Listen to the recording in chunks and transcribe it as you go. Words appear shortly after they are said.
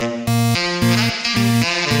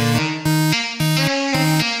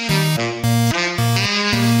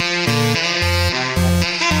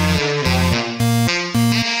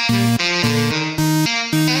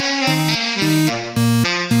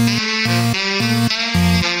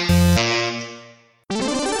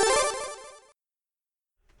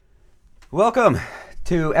Welcome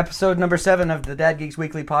to episode number 7 of the Dadgeeks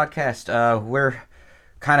Weekly Podcast. We're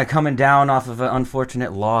kind of coming down off of an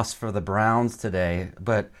unfortunate loss for the Browns today,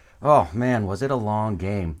 but oh man, was it a long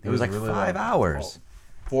game? It was like really 5 hours.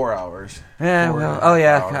 4 hours. Yeah,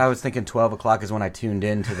 hours. I was thinking 12 o'clock is when I tuned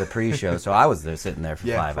in to the pre-show, so I was there sitting there for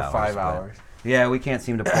 5 hours. 5 hours. Yeah, we can't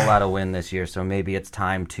seem to pull out a win this year, so maybe it's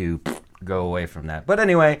time to go away from that. But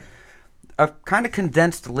anyway, a kind of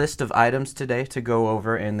condensed list of items today to go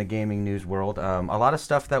over in the gaming news world. A lot of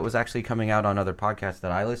stuff that was actually coming out on other podcasts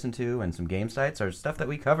that I listen to and some game sites are stuff that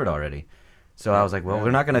we covered already. So I was like, well, we're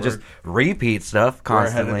not going to just repeat stuff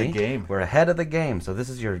constantly. We're ahead of the game. We're ahead of the game. So this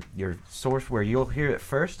is your source where you'll hear it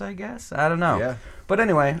first, I guess? I don't know. Yeah. But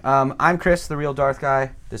anyway, I'm Chris, the real Darth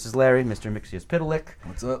guy. This is Larry, Mr. Mixius Pitalik.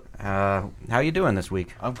 What's up? How you doing this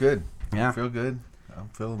week? I'm good. Yeah. I feel good. I'm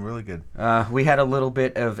feeling really good. We had a little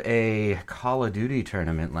bit of a Call of Duty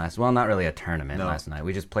tournament not really a tournament last night.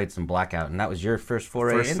 We just played some Blackout, and that was your first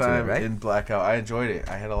foray into it, right? First time in Blackout. I enjoyed it.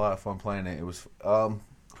 I had a lot of fun playing it. It was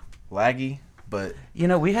laggy, but... You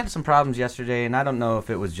know, we had some problems yesterday, and I don't know if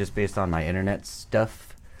it was just based on my internet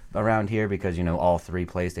stuff around here because, you know, all 3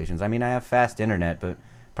 PlayStations. I mean, I have fast internet, but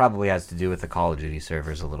probably has to do with the Call of Duty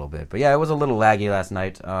servers a little bit. But yeah, it was a little laggy last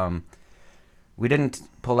night. We didn't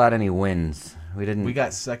pull out any wins. We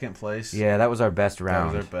got second place. Yeah, that was our best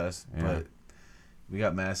round. That was our best, yeah. But we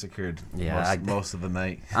got massacred most of the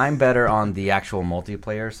night. I'm better on the actual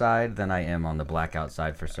multiplayer side than I am on the Blackout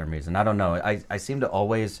side for some reason. I don't know. I seem to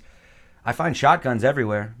always... I find shotguns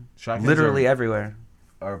everywhere. Literally everywhere.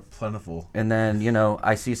 Are plentiful. And then, you know,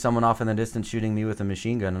 I see someone off in the distance shooting me with a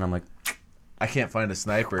machine gun, and I'm like... I can't find a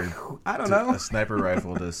sniper. I don't know. A sniper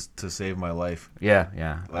rifle to save my life.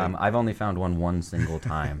 Yeah. I've only found one single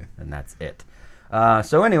time, and that's it.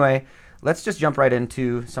 So anyway, let's just jump right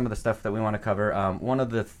into some of the stuff that we want to cover. One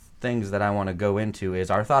of the things that I want to go into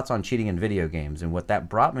is our thoughts on cheating in video games, and what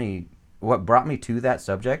brought me to that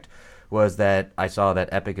subject was that I saw that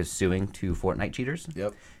Epic is suing 2 Fortnite cheaters.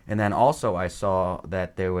 Yep. And then also I saw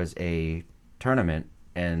that there was a tournament,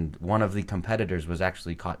 and one of the competitors was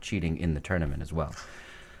actually caught cheating in the tournament as well.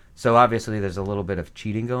 So obviously there's a little bit of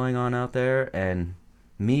cheating going on out there, and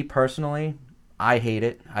me personally, I hate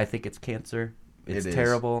it. I think it's cancer. It's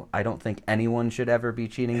terrible. I don't think anyone should ever be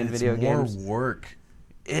cheating in video games. It's more work.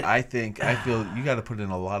 I feel you got to put in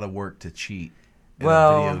a lot of work to cheat in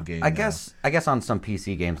well, a video game. I guess on some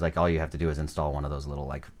PC games, like all you have to do is install one of those little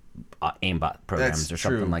like aimbot programs or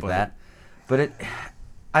something like that. But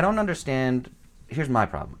I don't understand. Here's my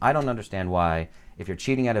problem. I don't understand why, if you're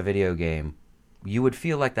cheating at a video game, you would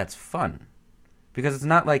feel like that's fun. Because it's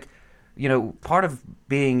not like, you know, part of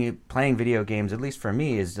playing video games, at least for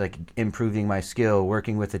me, is like improving my skill,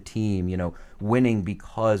 working with a team, you know, winning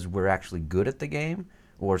because we're actually good at the game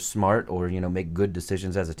or smart or, you know, make good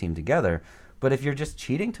decisions as a team together. But if you're just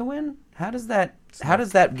cheating to win, how does that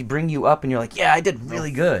bring you up and you're like, yeah, I did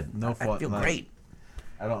really good. No fun. I feel great.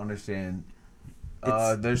 I don't understand.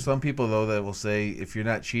 There's some people though that will say if you're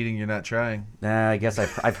not cheating, you're not trying. I guess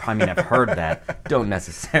I've heard that. Don't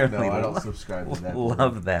necessarily. No, I don't subscribe to that.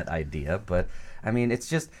 Love that idea, but I mean, it's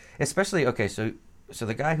just especially okay. So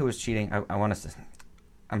the guy who was cheating, I want to.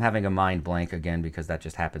 I'm having a mind blank again because that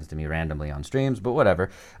just happens to me randomly on streams. But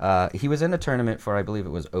whatever. He was in a tournament for I believe it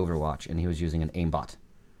was Overwatch, and he was using an aimbot.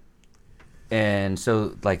 And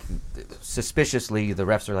so, like, suspiciously, the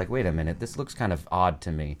refs are like, wait a minute, this looks kind of odd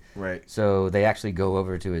to me. Right. So they actually go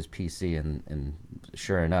over to his PC, and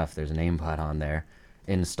sure enough, there's an aimbot on there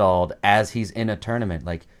installed as he's in a tournament.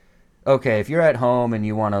 Like, okay, if you're at home and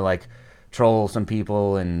you want to, like, troll some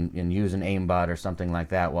people and use an aimbot or something like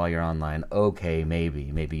that while you're online, okay,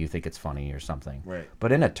 maybe you think it's funny or something. Right.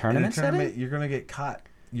 But in a tournament setting? You're going to get caught.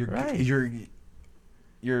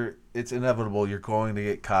 It's inevitable. You're going to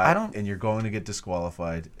get caught, and you're going to get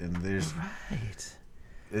disqualified. And there's right.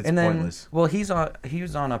 It's and then, pointless. Well, he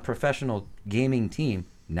was on a professional gaming team.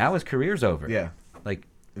 Now his career's over. Yeah, like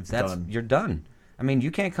done. You're done. I mean,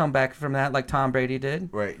 you can't come back from that like Tom Brady did.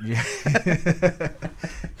 Right.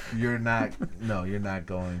 You're not. No, you're not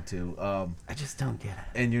going to. I just don't get it.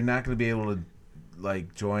 And you're not going to be able to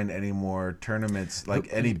like join any more tournaments, like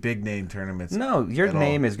any big name tournaments. No, your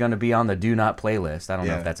name is going to be on the do not playlist. I don't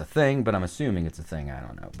know if that's a thing, but I'm assuming it's a thing. I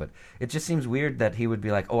don't know, but it just seems weird that he would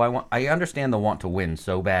be like, "Oh, I understand the want to win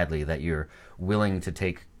so badly that you're willing to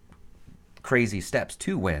take crazy steps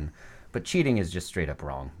to win, but cheating is just straight up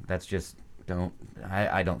wrong. That's just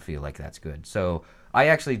I don't feel like that's good." So I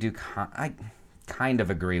actually do. I kind of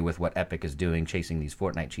agree with what Epic is doing, chasing these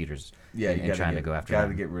Fortnite cheaters. Yeah, and trying to go after them. Got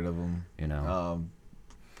to get rid of them. You know,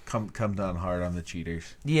 come down hard on the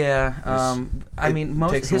cheaters. Yeah, I mean,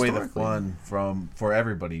 most takes away the fun for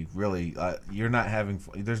everybody. Really, you're not having.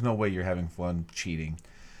 There's no way you're having fun cheating.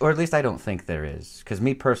 Or at least I don't think there is. Because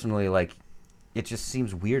me personally, like, it just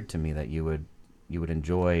seems weird to me that you would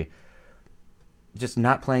enjoy just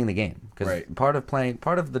not playing the game. Because part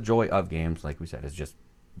of the joy of games, like we said, is just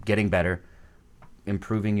getting better,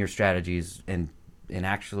 improving your strategies, and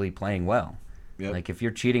actually playing well. Yep. Like if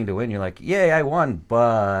you're cheating to win, you're like, yay, I won,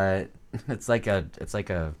 but it's like a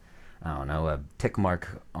I don't know, a tick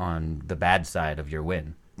mark on the bad side of your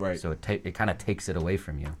win. Right. So it kind of takes it away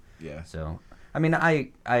from you. Yeah. So I mean, I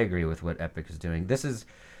agree with what Epic is doing. This is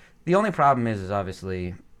the only problem is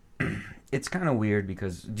obviously it's kind of weird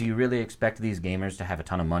because do you really expect these gamers to have a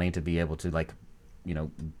ton of money to be able to, like, you know,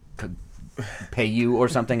 pay you or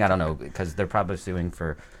something? I don't know, because they're probably suing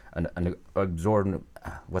for an exorbitant,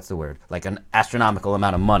 what's the word? Like an astronomical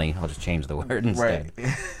amount of money. I'll just change the word instead.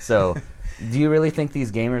 Right. So, do you really think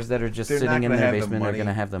these gamers that are just sitting in their basement are going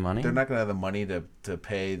to have the money? They're not going to have the money to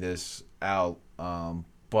pay this out,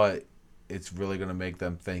 but it's really going to make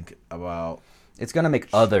them think about... It's going to make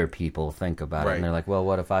other people think about it. And they're like, well,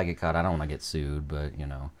 what if I get caught? I don't want to get sued, but, you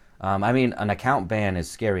know. I mean, an account ban is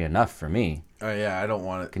scary enough for me. Oh, yeah, I don't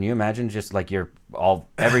want it. Can you imagine just like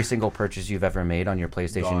every single purchase you've ever made on your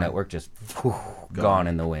PlayStation Network just gone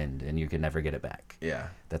in the wind and you can never get it back? Yeah.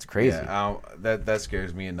 That's crazy. Yeah, that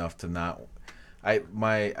scares me enough to not...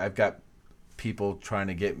 I've got people trying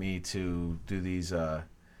to get me to do these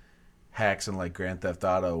hacks in like Grand Theft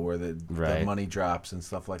Auto where the money drops and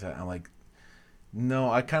stuff like that. I'm like,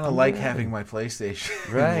 no, I kind of like having my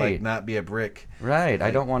PlayStation like not be a brick. Right. Like,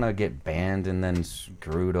 I don't want to get banned and then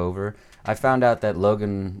screwed over. I found out that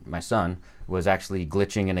Logan, my son, was actually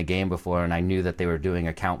glitching in a game before, and I knew that they were doing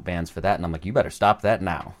account bans for that, and I'm like, you better stop that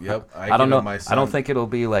now. Yep. I don't know. I don't think it'll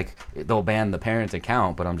be like they'll ban the parent's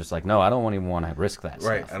account, but I'm just like, no, I don't even want to risk that.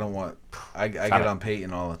 Right. Stuff. I don't want. I get on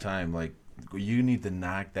Peyton all the time. Like, you need to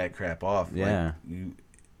knock that crap off. Yeah. Like,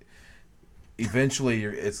 eventually,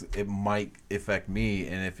 it might affect me,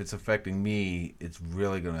 and if it's affecting me, it's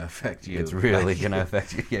really going to affect you. It's really going to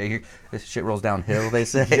affect you. Yeah, this shit rolls downhill, they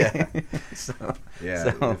say.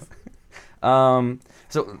 Yeah.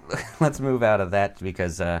 So let's move out of that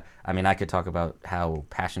because, I mean, I could talk about how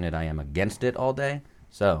passionate I am against it all day.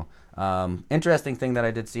 So, interesting thing that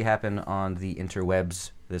I did see happen on the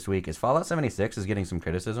interwebs this week is Fallout 76 is getting some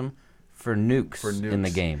criticism for nukes in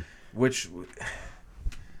the game. Which...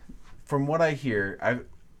 From what I hear,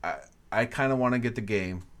 I kind of want to get the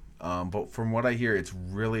game, but from what I hear, it's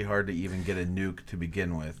really hard to even get a nuke to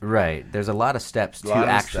begin with. Right. There's a lot of steps to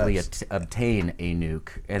actually obtain a nuke,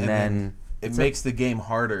 and then it makes the game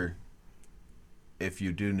harder if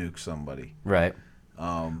you do nuke somebody. Right.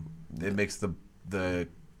 It makes the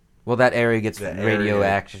well, that area gets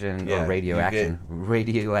radioactive, and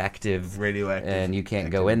you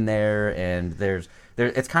can't go in there. And there's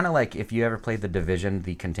it's kind of like if you ever played The Division,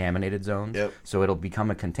 the contaminated zones. Yep. So it'll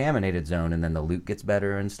become a contaminated zone, and then the loot gets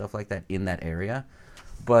better and stuff like that in that area.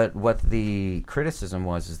 But what the criticism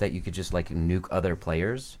was is that you could just like nuke other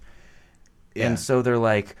players, and so they're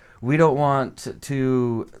like, we don't want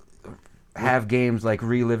to have games like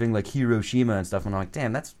reliving like Hiroshima and stuff. And I'm like,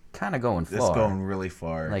 damn, that's kind of going far. That's going really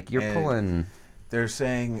far. Like you're pulling. They're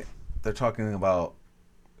talking about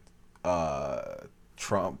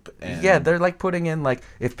Trump and they're like putting in like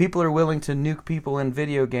if people are willing to nuke people in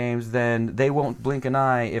video games, then they won't blink an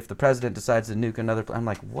eye if the president decides to nuke another. I'm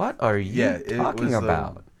like, what are you talking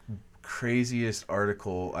about? The craziest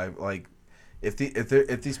article. I like if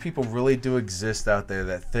these people really do exist out there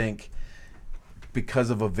that think because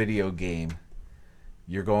of a video game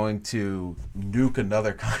you're going to nuke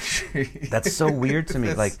another country. That's so weird to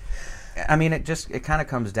me. Like, I mean, it kind of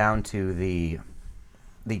comes down to the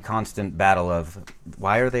constant battle of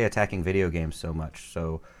why are they attacking video games so much?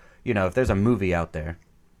 So, you know, if there's a movie out there,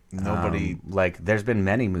 like there's been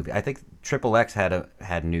many movies. I think XXX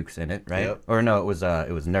had nukes in it, right? Yep. Or no, it was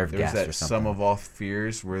nerve gas or something. Sum of All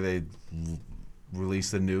Fears where they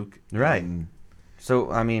released a nuke, right?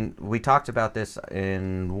 So, I mean, we talked about this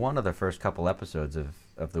in one of the first couple episodes of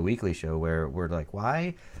the weekly show where we're like,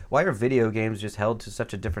 why are video games just held to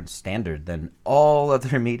such a different standard than all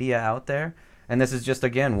other media out there? And this is just,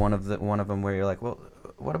 again, one of them where you're like, well,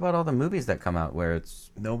 what about all the movies that come out where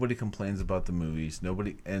it's... Nobody complains about the movies.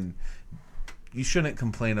 And you shouldn't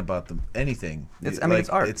complain about anything. It's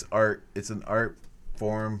art. It's art. It's an art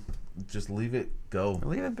form. Just leave it go.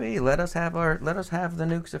 Leave it be. Let us have the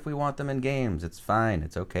nukes if we want them in games. It's fine.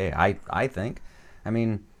 It's okay. I think. I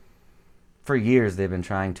mean, for years they've been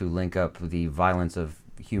trying to link up the violence of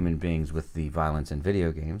human beings with the violence in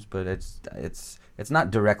video games, but it's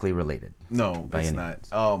not directly related. No, it's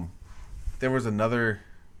not. There was another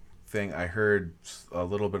thing I heard a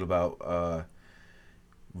little bit about.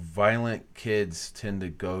 Violent kids tend to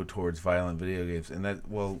go towards violent video games, and I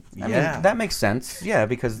mean, that makes sense. Yeah,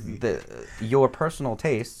 because your personal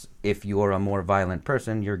tastes, if you're a more violent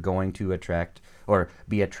person, you're going to attract or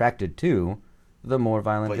be attracted to the more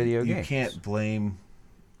violent video games. You can't blame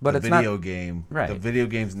the video game. Right. The video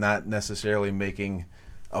game's not necessarily making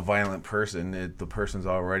a violent person. The person's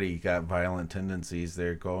already got violent tendencies.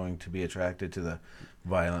 They're going to be attracted to the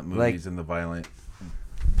violent movies and the violent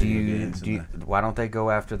why don't they go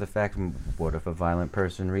after the fact, what if a violent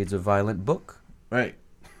person reads a violent book? Right.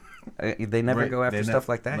 They never go after stuff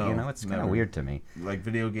like that, no, it's kind of weird to me. Like,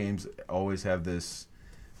 video games always have this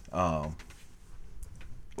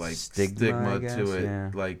stigma to it.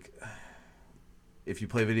 Yeah. Like, if you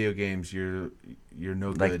play video games, you're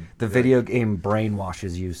no good. Like, the video game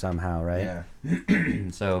brainwashes you somehow, right?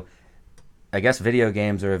 Yeah. So, I guess video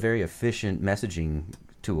games are a very efficient messaging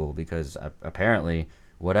tool because apparently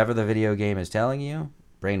whatever the video game is telling you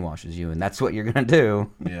brainwashes you, and that's what you're going to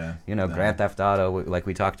do. Yeah. Grand Theft Auto, like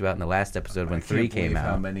we talked about in the last episode when 3 came out.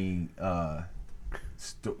 How many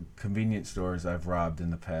convenience stores I've robbed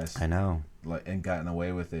in the past. I know. And gotten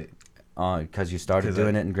away with it. Because you started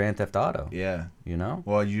doing it in Grand Theft Auto. Yeah.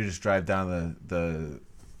 Well, you just drive down the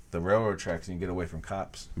railroad tracks and you get away from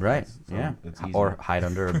cops. Right. It's easy. Or hide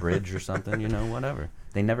under a bridge or something, whatever.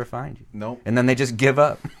 They never find you. Nope. And then they just give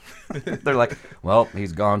up. They're like, well,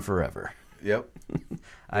 he's gone forever. Yep.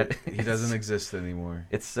 He doesn't exist anymore.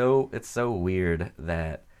 It's so weird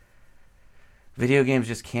that video games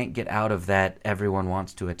just can't get out of that everyone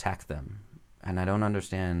wants to attack them. And I don't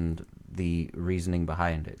understand the reasoning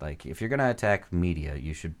behind it. Like, if you're going to attack media,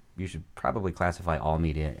 you should probably classify all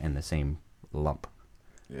media in the same lump.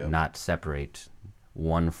 Yep. Not separate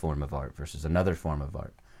one form of art versus another form of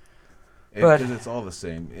art. Because it's all the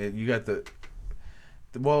same. You got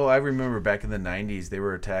I remember back in the 90s, they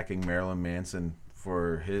were attacking Marilyn Manson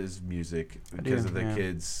for his music because of the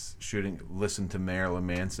kids listened to Marilyn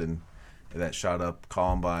Manson that shot up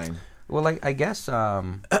Columbine. Well, I guess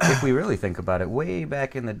if we really think about it, way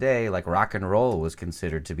back in the day, like, rock and roll was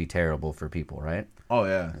considered to be terrible for people, right? Oh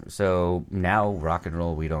yeah. So now rock and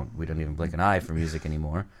roll, we don't even blink an eye for music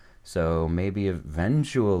anymore. So maybe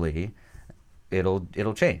eventually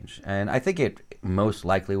it'll change, and I think it most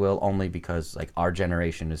likely will, only because like our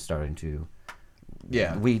generation is starting to.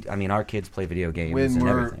 Yeah. Our kids play video games and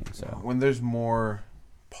everything. So when there's more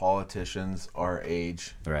politicians our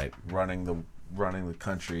age, right, running the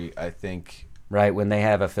country, I think. Right, when they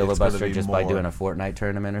have a filibuster just by doing a Fortnite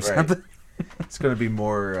tournament or something. It's going to be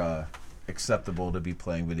more acceptable to be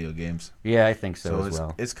playing video games. Yeah, I think so as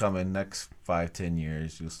well. It's coming. Next 5-10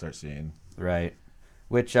 years, you'll start seeing. Right.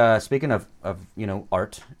 Which, speaking of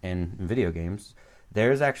art and video games,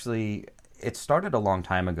 there's actually, it started a long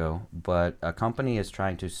time ago, but a company is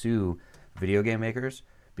trying to sue video game makers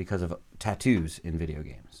because of tattoos in video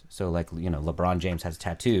games. So, like, LeBron James has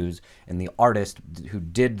tattoos, and the artist who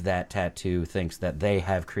did that tattoo thinks that they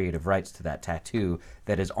have creative rights to that tattoo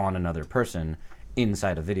that is on another person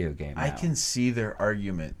inside a video game now. I can see their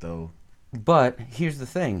argument, though. But here's the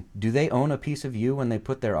thing. Do they own a piece of you when they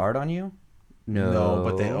put their art on you? No,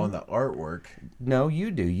 but they own the artwork. No,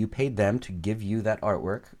 you do. You paid them to give you that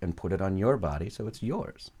artwork and put it on your body, so it's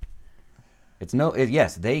yours.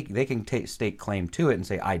 Yes, they can stake claim to it and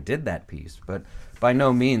say, I did that piece, but by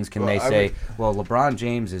no means can they say, well, LeBron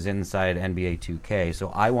James is inside NBA 2K, so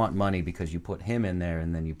I want money because you put him in there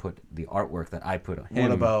and then you put the artwork that I put on him.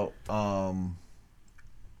 What about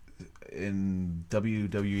in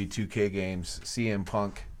WWE 2K games, CM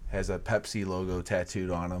Punk has a Pepsi logo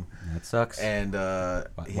tattooed on him. That sucks. And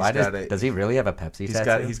does he really have a Pepsi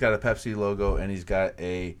tattoo? He's got a Pepsi logo, and he's got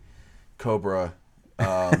a Cobra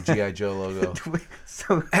G.I. Joe logo.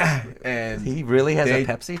 And he really has a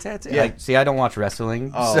Pepsi tattoo? Yeah. I don't watch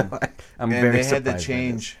wrestling, so I'm very surprised. And they had to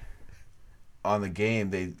change on the game.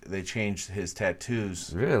 They changed his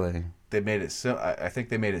tattoos. Really? They made it. I think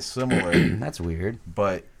they made it similar. That's weird.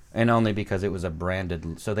 And only because it was a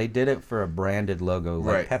branded. So they did it for a branded logo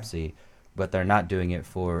like Pepsi, but they're not doing it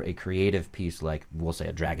for a creative piece like, we'll say,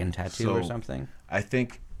 a dragon tattoo or something. I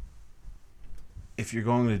think if you're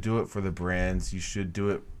going to do it for the brands, you should do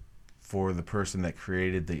it for the person that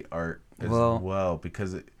created the art as well,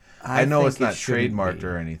 because I know it's not trademarked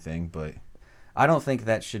or anything, but I don't think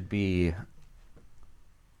that should be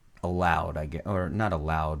allowed, I guess, or not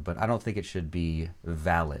allowed, but I don't think it should be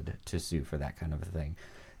valid to sue for that kind of a thing.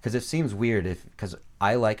 Because it seems weird because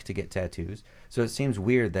I like to get tattoos, so it seems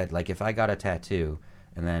weird that, like, if I got a tattoo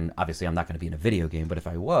and then obviously I'm not going to be in a video game, but if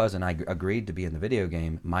I was and I agreed to be in the video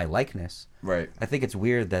game, my likeness, right? I think it's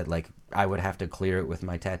weird that like I would have to clear it with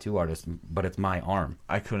my tattoo artist, but it's my arm.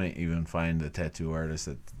 I couldn't even find a tattoo artist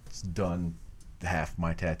that's done half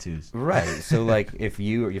my tattoos. Right. So like if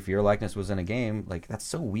your likeness was in a game, like that's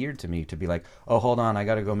so weird to me to be like, oh, hold on, I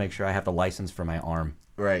got to go make sure I have the license for my arm.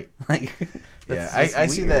 Right. Like, yeah, I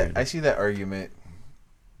see that. I see that argument.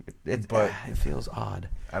 But it feels odd.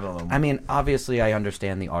 I don't know. I mean, obviously, I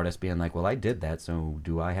understand the artist being like, "Well, I did that, so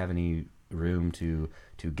do I have any room to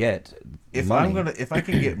get money?" If I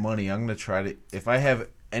can get money, I'm gonna try to. If I have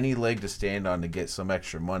any leg to stand on to get some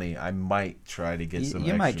extra money, I might try to get some.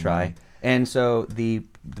 You extra might try. Money. And so the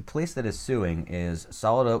place that is suing is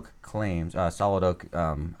Solid Oak claims. Solid Oak.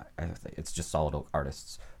 It's just Solid Oak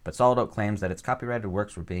artists, but Solid Oak claims that its copyrighted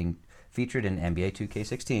works were being featured in NBA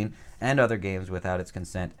 2K16 and other games without its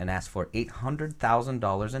consent, and asked for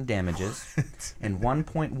 $800,000 in damages and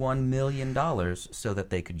 $1.1 million so that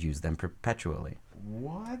they could use them perpetually.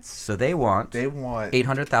 What? So they want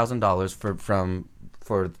 $800,000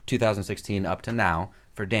 for 2016 up to now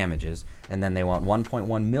for damages, and then they want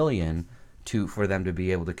 $1.1 million for them to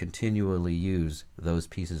be able to continually use those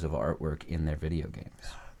pieces of artwork in their video games.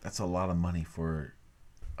 That's a lot of money for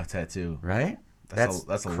a tattoo, right? That's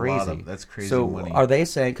crazy. That's crazy so money. So are they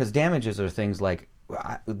saying, because damages are things like,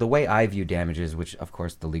 the way I view damages, which of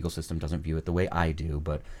course the legal system doesn't view it the way I do,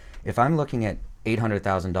 but if I'm looking at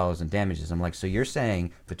 $800,000 in damages, I'm like, so you're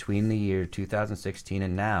saying between the year 2016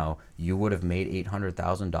 and now, you would have made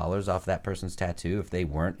 $800,000 off that person's tattoo if they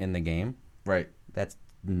weren't in the game? Right. That's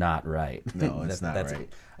not right. No, it's not right.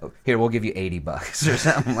 Here, we'll give you $80 or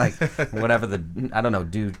something, like whatever I don't know,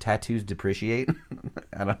 do tattoos depreciate?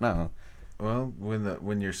 I don't know. Well,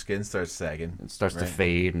 when your skin starts sagging, it starts to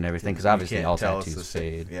fade and everything, because obviously all tattoos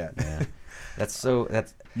fade. Yeah. That's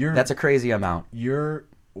a crazy amount. You're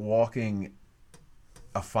walking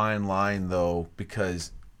a fine line though,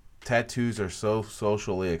 because tattoos are so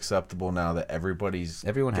socially acceptable now that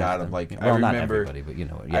everyone got them. Like, well, not everybody, but you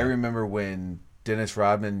know. Yeah. I remember when Dennis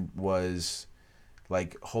Rodman was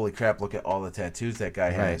like, holy crap, look at all the tattoos that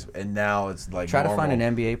guy has. And now it's like try normal. To find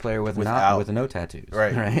an NBA player with no tattoos.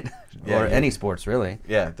 Right? Yeah, or any sports, really.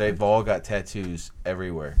 Yeah, they've all got tattoos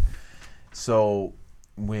everywhere. So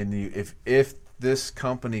if this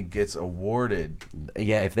company gets awarded,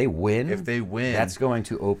 if they win, that's going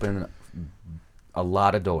to open a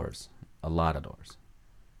lot of doors.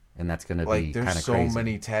 And that's going to be kind of crazy. There's so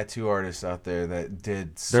many tattoo artists out there that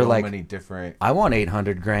did many different. I want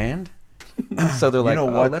 $800,000. So they're like,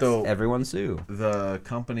 everyone sue. The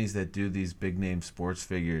companies that do these big name sports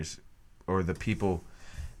figures, or the people,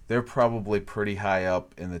 they're probably pretty high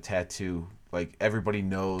up in the tattoo. Like, everybody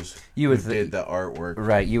knows who did the artwork.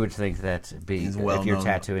 Right. You would think that if you're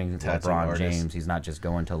tattooing LeBron James, he's not just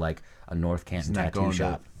going to like a North Canton tattoo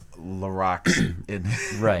shop.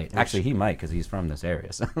 Larox. Right. Actually, he might, because he's from this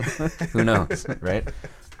area. So who knows, right?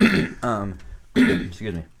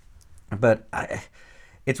 Excuse me. But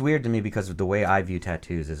it's weird to me, because the way I view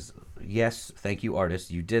tattoos is, yes, thank you,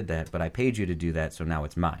 artist, you did that, but I paid you to do that, so now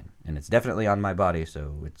it's mine. And it's definitely on my body,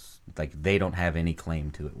 so it's like they don't have any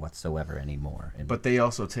claim to it whatsoever anymore. But they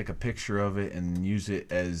also take a picture of it and use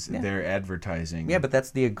it as their advertising. Yeah, but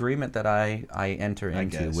that's the agreement that I enter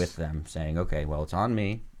into with them, saying, okay, well, it's on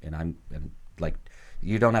me, and like,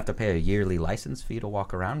 you don't have to pay a yearly license fee to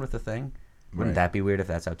walk around with the thing. Wouldn't that be weird if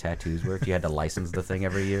that's how tattoos worked? You had to license the thing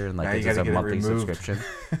every year, and like it's a monthly subscription.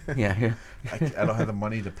 Yeah. I don't have the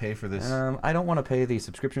money to pay for this. I don't want to pay the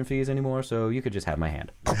subscription fees anymore, so you could just have my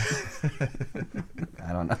hand.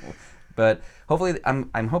 I don't know, but hopefully,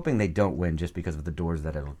 I'm hoping they don't win, just because of the doors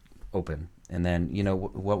that it'll open, and then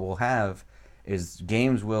what we'll have is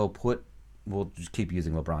games we'll just keep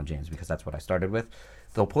using LeBron James, because that's what I started with.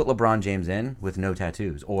 They'll put LeBron James in with no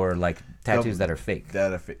tattoos, or like tattoos that are fake.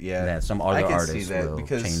 Yeah, some other artists will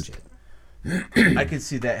change it. I could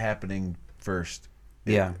see that happening first.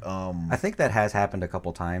 Yeah, I think that has happened a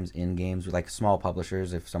couple times in games, like small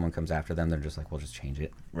publishers. If someone comes after them, they're just like, "We'll just change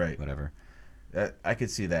it." Right. Whatever. I could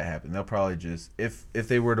see that happen. They'll probably just, if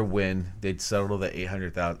they were to win, they'd settle the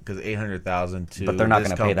 $800,000, because $800,000 to. But they're not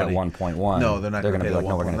going to pay that 1.1. No, they're not going to pay be the like, 1.1.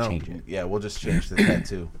 No, we're going to change it. Yeah, we'll just change the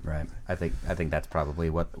tattoo. Right. I think that's probably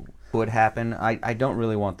what would happen. I don't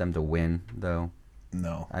really want them to win, though.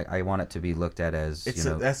 No. I want it to be looked at as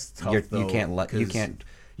that's tough, though,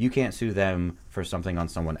 you can't sue them for something on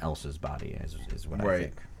someone else's body. Is what I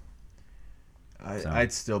think.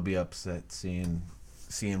 I'd still be upset seeing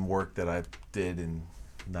work that I did and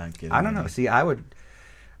not getting. I don't know. See, I would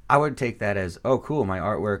take that as, oh, cool, my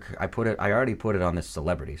artwork. I already put it on this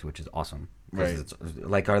celebrities, which is awesome. Right. It's,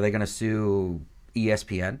 like, are they going to sue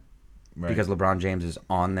ESPN because LeBron James is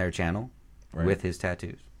on their channel with his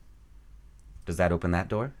tattoos. Does that open that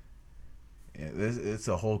door? Yeah, it's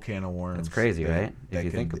a whole can of worms. It's crazy, right? If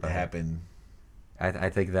you think about it. I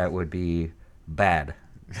think that would be bad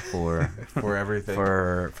for for everything,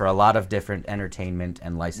 for a lot of different entertainment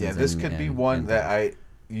and licensing. Yeah, this could be one that I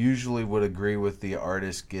usually would agree with the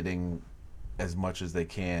artist getting as much as they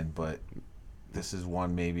can, but this is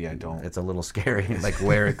one maybe I don't. It's a little scary, like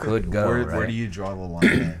where it could go. Where do you draw the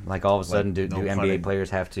line? Like all of a sudden, do NBA players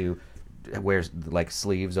have to wear like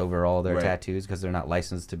sleeves over all their tattoos because they're not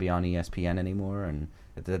licensed to be on ESPN anymore? And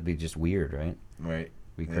that'd be just weird, right? Right.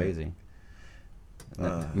 Be crazy.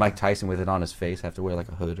 Mike Tyson with it on his face have to wear like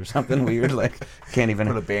a hood or something weird, like can't even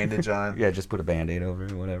put a bandage on. Yeah, just put a Band-Aid over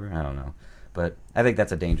it, whatever. I don't know, but I think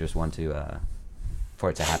that's a dangerous one to for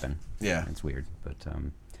it to happen. Yeah, it's weird. But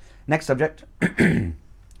next subject, I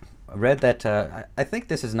read that I think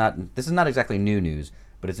this is not exactly new news,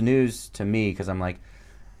 but it's news to me because I'm like,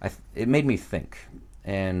 it made me think,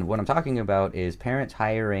 and what I'm talking about is parents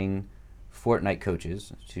hiring Fortnite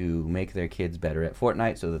coaches to make their kids better at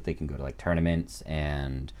Fortnite so that they can go to like tournaments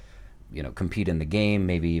and compete in the game,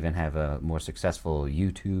 maybe even have a more successful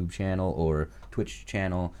YouTube channel or Twitch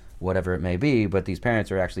channel, whatever it may be. But these parents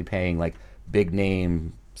are actually paying like big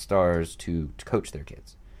name stars to coach their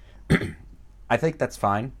kids. I think that's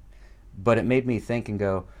fine, but it made me think and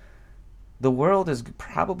go, the world is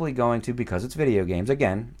probably going to, because it's video games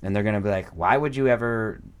again, and they're going to be like, why would you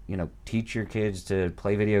ever, teach your kids to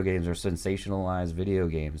play video games or sensationalize video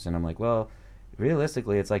games? And I'm like, well,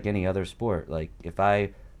 realistically, it's like any other sport. Like, if I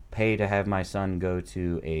pay to have my son go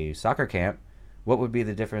to a soccer camp, what would be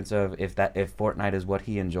the difference of if Fortnite is what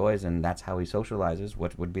he enjoys and that's how he socializes?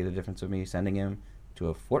 What would be the difference of me sending him to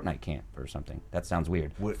a Fortnite camp or something? That sounds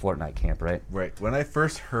weird. Fortnite camp, right? Right. When I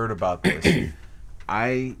first heard about this,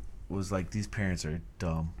 I was like, these parents are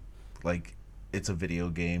dumb. Like, it's a video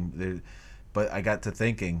game. But I got to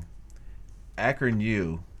thinking, Akron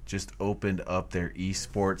U just opened up their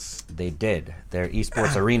esports. They did. Their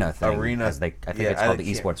esports arena thing. I think it's called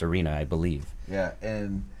the esports arena, I believe. Yeah,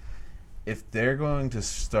 and if they're going to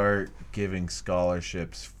start giving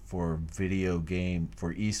scholarships for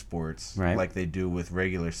for esports, right, like they do with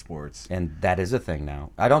regular sports. And that is a thing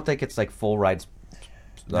now. I don't think it's like full rides.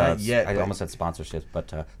 Not yet. I almost said sponsorships,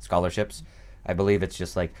 but scholarships. I believe it's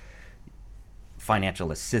just like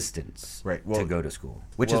financial assistance to go to school,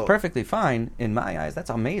 which is perfectly fine in my eyes. That's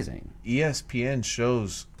amazing. ESPN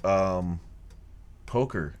shows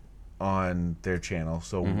poker on their channel,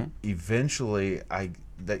 so eventually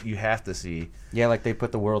that you have to see. Yeah, like they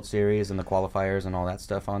put the World Series and the qualifiers and all that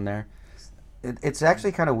stuff on there. It's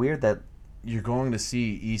actually kind of weird that you're going to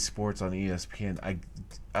see esports on ESPN.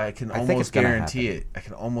 I can almost guarantee it. I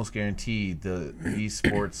can almost guarantee the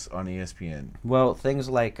esports on ESPN. Well, things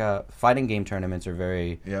like fighting game tournaments are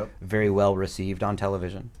very well received on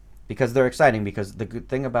television because they're exciting. Because the good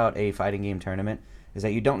thing about a fighting game tournament is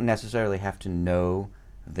that you don't necessarily have to know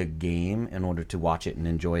the game in order to watch it and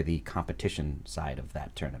enjoy the competition side of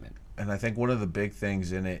that tournament. And I think one of the big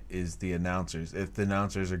things in it is the announcers. If the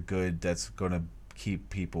announcers are good, that's going to keep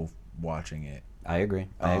people watching it. I agree.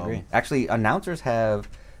 Actually, announcers have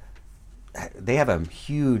a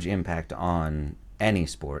huge impact on any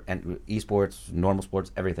sport, and esports, normal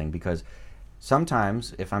sports, everything. Because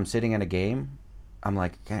sometimes if I'm sitting in a game, I'm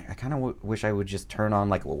like, I kind of wish I would just turn on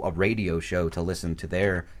like a radio show to listen to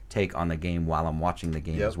their take on the game while I'm watching the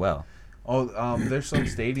game as well. Oh, there's some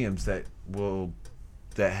stadiums that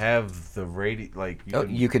have the radio, like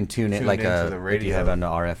you can tune it like the radio. If you have an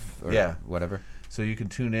RF or whatever. So you can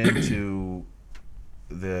tune in to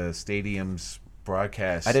the stadium's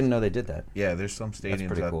broadcast. I didn't know they did that. Yeah, there's some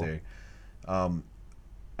stadiums out there.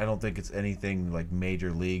 I don't think it's anything like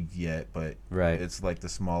major league yet, but it's like the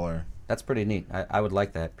smaller. That's pretty neat. I would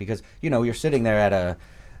like that because you're sitting there at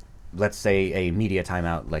let's say a media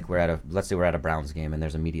timeout. Like let's say we're at a Browns game and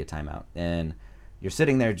there's a media timeout, and you're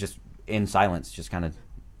sitting there just in silence, just kind of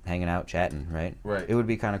hanging out, chatting, right? Right. It would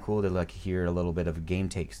be kind of cool to like hear a little bit of game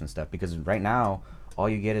takes and stuff because right now all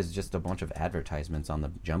you get is just a bunch of advertisements on the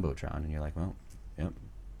jumbotron, and you're like, well,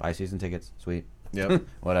 buy season tickets, sweet,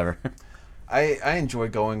 whatever. I enjoy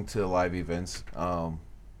going to live events,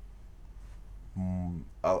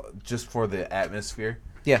 just for the atmosphere.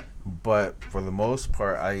 Yeah. But for the most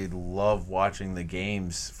part, I love watching the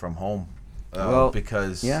games from home,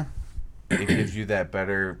 because it gives you that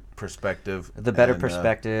better perspective. The better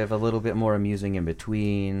perspective, a little bit more amusing in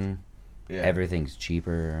between. Yeah. Everything's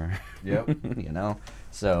cheaper. Yep.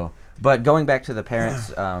 So, but going back to the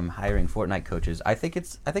parents hiring Fortnite coaches, I think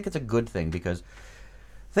it's a good thing because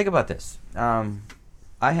think about this.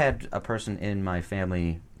 I had a person in my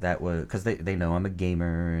family that was, because they know I'm a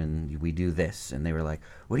gamer and we do this, and they were like,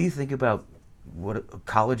 what do you think about what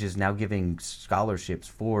college is now giving scholarships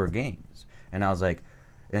for games? And I was like,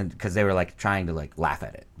 and because they were like trying to like laugh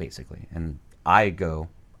at it basically, and I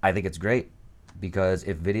think it's great, because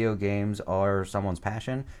if video games are someone's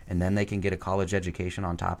passion and then they can get a college education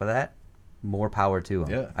on top of that, more power to them.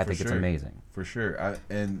 Yeah, I think it's amazing. For sure.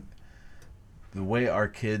 And the way our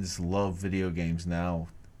kids love video games now,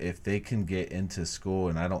 if they can get into school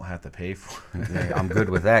and I don't have to pay for it. Yeah, I'm good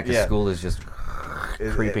with that, because school is just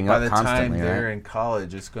creeping up constantly. By the time they're in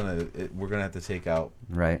college, we're gonna have to take out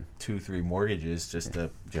 2-3 mortgages just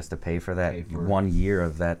to pay for that 1 year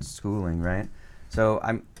of that schooling, right? So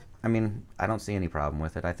I mean, I don't see any problem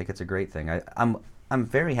with it. I think it's a great thing. I'm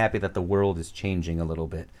very happy that the world is changing a little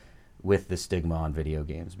bit with the stigma on video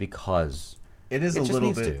games, because it is a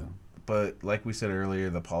little bit. But like we said earlier,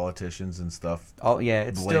 the politicians and stuff. Oh yeah,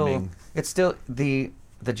 it's still the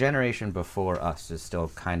generation before us is still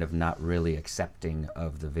kind of not really accepting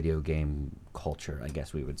of the video game culture, I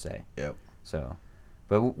guess we would say. Yep. So,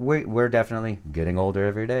 but we're definitely getting older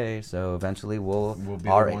every day. So eventually we'll be the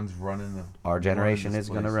ones running our generation is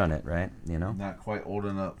going to run it, right? You know. Not quite old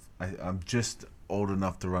enough. I'm just old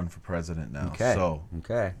enough to run for president now. Okay. So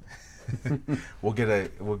okay. we'll get a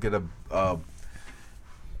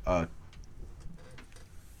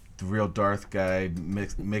the real Darth guy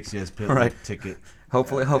Mixia's pit ticket.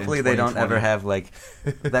 Hopefully they don't ever have like,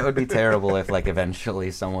 that would be terrible if like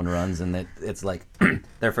eventually someone runs and it's like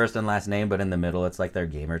their first and last name, but in the middle it's like their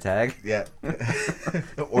gamer tag. Yeah.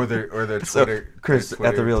 or their Twitter. So Chris their Twitter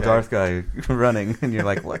at the real tag. Darth guy running, and you're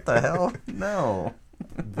like, what the hell? No.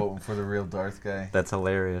 Voting for the real Darth guy. That's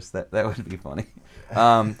hilarious. That would be funny.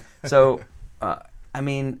 I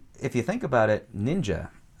mean, if you think about it, Ninja,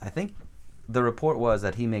 I think the report was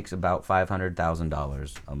that he makes about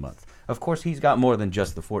 $500,000 a month. Of course, he's got more than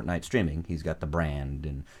just the Fortnite streaming. He's got the brand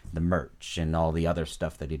and the merch and all the other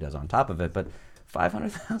stuff that he does on top of it. But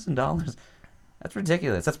 $500,000, that's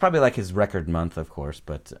ridiculous. That's probably like his record month, of course.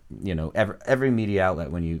 But you know, every media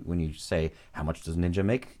outlet, when you say how much does Ninja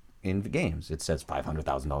make in the games, it says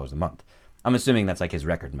 $500,000 a month. I'm assuming that's like his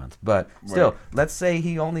record month. But still, let's say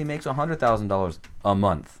he only makes $100,000 a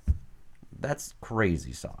month. That's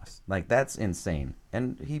crazy sauce. Like, that's insane.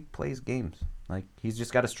 And he plays games. Like, he's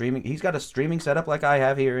just got a streaming setup like I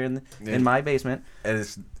have here in my basement. And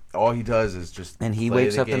it's all he does is just and he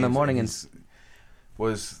wakes up in the morning and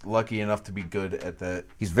was lucky enough to be good at that.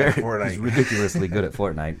 He's ridiculously good at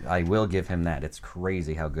Fortnite. I will give him that. It's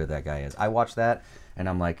crazy how good that guy is. I watch that and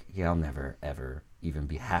I'm like, yeah, I'll never ever even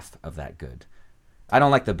be half of that good. I don't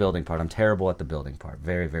like the building part. I'm terrible at the building part.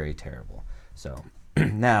 Very, very terrible. So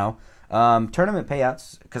now, tournament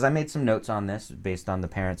payouts, because I made some notes on this based on the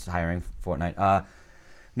parents hiring Fortnite.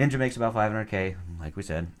 Ninja makes about $500K, like we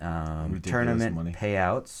said. Tournament money.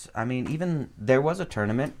 Payouts. I mean, even there was a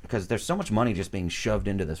tournament, because there's so much money just being shoved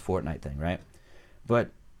into this Fortnite thing, right? But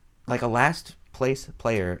like a last place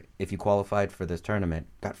player, if you qualified for this tournament,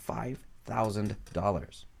 got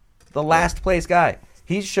 $5,000. The last place guy.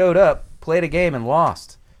 He showed up, played a game, and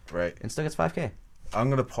lost. Right. And still gets $5K. I'm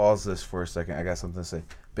going to pause this for a second. I got something to say.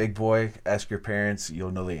 Big boy, ask your parents.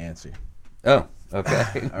 You'll know the answer. Oh,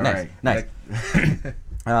 okay. All right. Nice.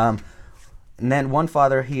 And then one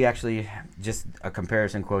father, he actually, just a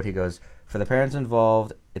comparison quote, he goes, for the parents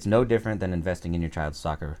involved, it's no different than investing in your child's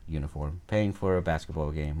soccer uniform, paying for a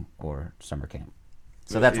basketball game, or summer camp.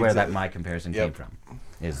 So that's where my comparison came from,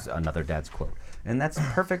 is another dad's quote. And that's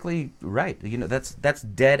perfectly right. You know, that's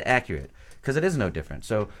dead accurate, because it is no different.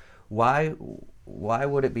 So why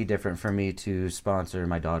would it be different for me to sponsor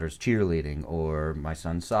my daughter's cheerleading or my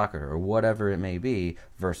son's soccer or whatever it may be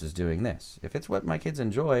versus doing this? If it's what my kids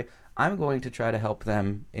enjoy, I'm going to try to help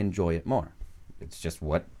them enjoy it more. It's just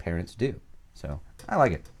what parents do. So I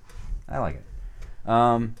like it.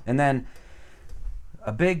 And then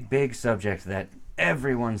a big subject that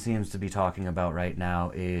everyone seems to be talking about right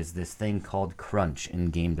now is this thing called crunch in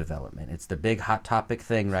game development. It's the big hot topic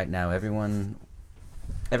thing right now. Everyone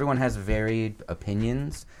has varied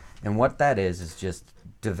opinions, and what that is just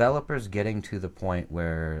developers getting to the point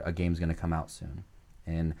where a game's going to come out soon.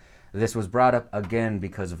 And this was brought up again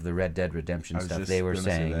because of the Red Dead Redemption stuff. They were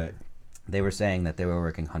saying that they were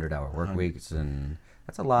working 100-hour work weeks, and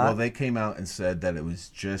that's a lot. Well, they came out and said that it was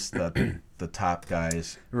just the top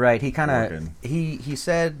guys. Right. He kind of he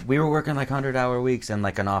said we were working like 100-hour weeks and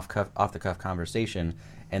like an off the cuff conversation,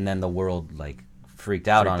 and then the world like freaked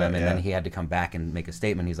out on him, and then he had to come back and make a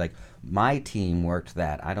statement. He's like, my team worked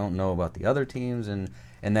that. I don't know about the other teams. And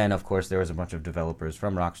then, of course, there was a bunch of developers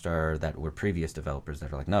from Rockstar that were previous developers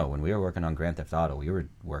that are like, no, when we were working on Grand Theft Auto, we were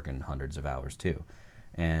working hundreds of hours too.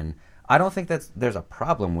 And I don't think there's a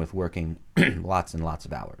problem with working lots and lots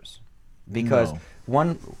of hours. Because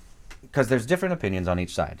because there's different opinions on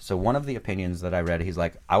each side. So one of the opinions that I read, he's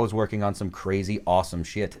like, I was working on some crazy, awesome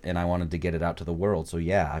shit, and I wanted to get it out to the world. So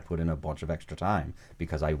yeah, I put in a bunch of extra time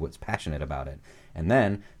because I was passionate about it. And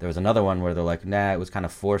then there was another one where they're like, nah, it was kind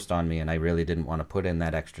of forced on me, and I really didn't want to put in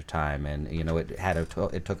that extra time. And, you know, it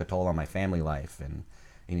took a toll on my family life. And,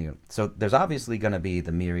 you know, so there's obviously going to be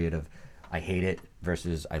the myriad of I hate it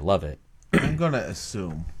versus I love it. I'm going to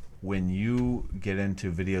assume when you get into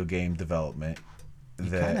video game development,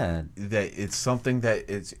 that it's something that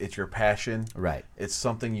it's your passion. Right. It's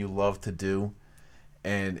something you love to do,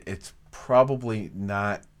 and it's probably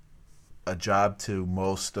not a job to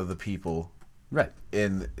most of the people. Right.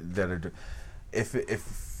 If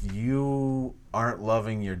you aren't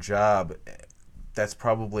loving your job, that's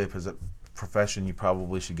probably a profession you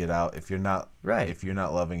probably should get out. If you're not if you're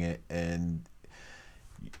not loving it, and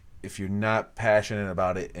if you're not passionate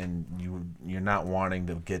about it, and you're not wanting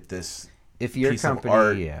to get this. If your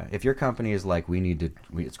company is like,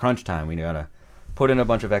 it's crunch time, we gotta put in a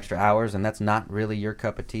bunch of extra hours, and that's not really your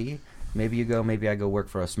cup of tea, maybe I go work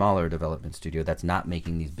for a smaller development studio that's not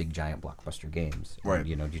making these big giant blockbuster games. Right. And,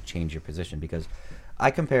 you know, you change your position, because I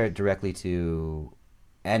compare it directly to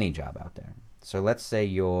any job out there. So let's say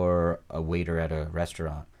you're a waiter at a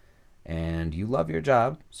restaurant and you love your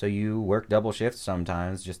job, so you work double shifts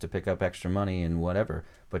sometimes just to pick up extra money and whatever,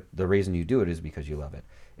 but the reason you do it is because you love it.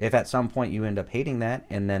 If at some point you end up hating that,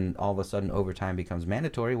 and then all of a sudden overtime becomes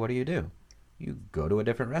mandatory, what do? You go to a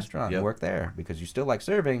different restaurant and work there, because you still like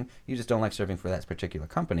serving, you just don't like serving for that particular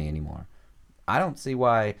company anymore. I don't see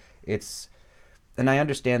why and I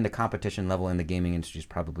understand the competition level in the gaming industry is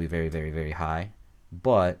probably very, very, very high,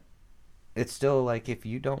 but it's still like, if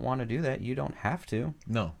you don't want to do that, you don't have to.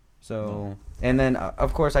 No. So, and then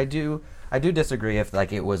of course I do disagree if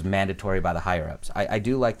like it was mandatory by the higher ups. I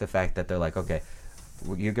do like the fact that they're like, okay,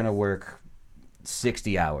 you're going to work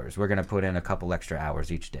 60 hours. We're going to put in a couple extra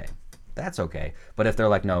hours each day. That's okay. But if they're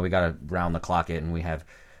like, no, we got to round the clock it, and we have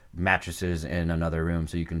mattresses in another room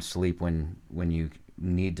so you can sleep when you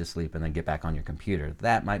need to sleep and then get back on your computer,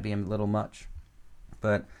 that might be a little much.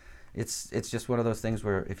 But it's just one of those things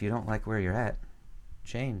where if you don't like where you're at,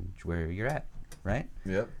 change where you're at, right?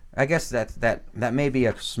 Yep. I guess that may be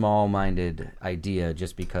a small-minded idea,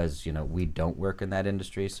 just because, you know, we don't work in that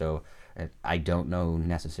industry, so I don't know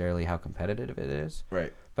necessarily how competitive it is.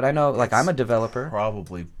 Right. But I know, like, I'm a developer.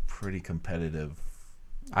 Probably pretty competitive.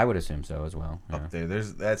 I would assume so as well. Up there.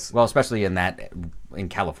 Well, especially in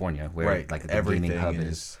California, where like the gaming hub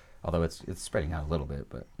is. Although it's spreading out a little bit,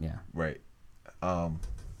 but yeah. Right.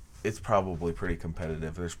 It's probably pretty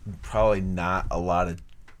competitive. There's probably not a lot of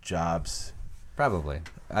jobs. Probably.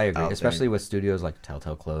 I agree. Especially with studios like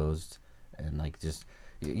Telltale closed, and like just,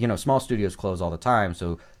 you know, small studios close all the time,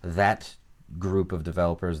 so that group of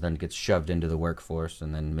developers then gets shoved into the workforce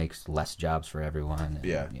and then makes less jobs for everyone. And,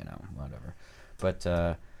 you know, whatever. But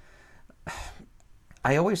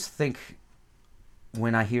I always think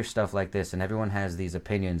when I hear stuff like this and everyone has these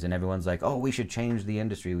opinions and everyone's like, oh, we should change the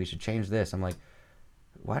industry, we should change this. I'm like,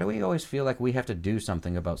 why do we always feel like we have to do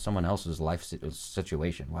something about someone else's life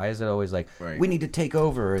situation? Why is it always like, we need to take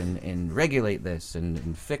over and regulate this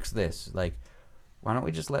and fix this? Like, why don't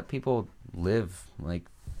we just let people live? Like,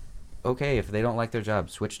 okay, if they don't like their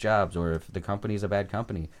job, switch jobs. Or if the company's a bad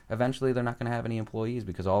company, eventually they're not going to have any employees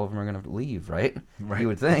because all of them are going to leave, right? You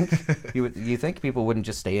would think. you think people wouldn't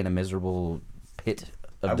just stay in a miserable pit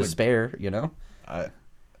of despair, you know?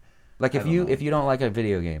 Like if you don't like a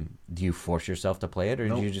video game, do you force yourself to play it, or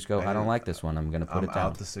do you just go, I don't like this one, I'm going to put it down? I'm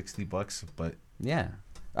out the $60, but yeah,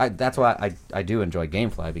 that's why I do enjoy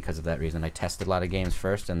GameFly, because of that reason. I test a lot of games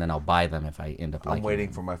first, and then I'll buy them if I end up liking them. I'm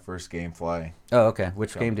waiting for my first GameFly. Oh, okay.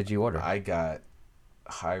 Which game did you order? I got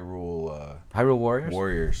Hyrule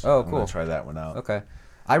Warriors. Oh, cool. I'm gonna try that one out. Okay.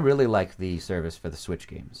 I really like the service for the Switch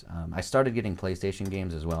games. I started getting PlayStation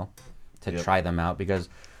games as well to try them out, because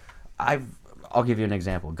I'll give you an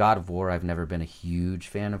example. God of War, I've never been a huge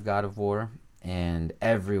fan of God of War, and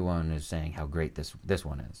everyone is saying how great this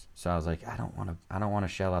one is. So I was like, I don't want to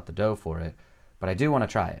shell out the dough for it, but I do want to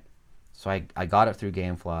try it. So I got it through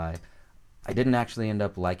GameFly. I didn't actually end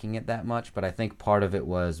up liking it that much, but I think part of it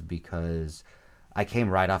was because I came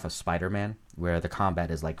right off of Spider-Man, where the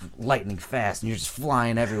combat is like lightning fast and you're just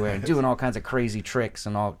flying everywhere and doing all kinds of crazy tricks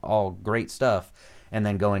and all great stuff. And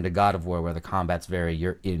then going to God of War, where the combat's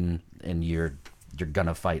you're in and you're you're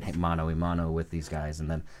gonna fight mano a mano with these guys, and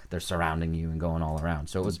then they're surrounding you and going all around.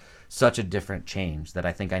 So it was such a different change that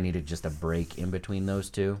I think I needed just a break in between those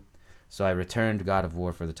two. So I returned God of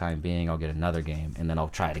War for the time being. I'll get another game, and then I'll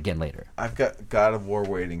try it again later. I've got God of War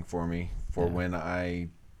waiting for me for when I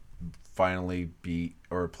finally beat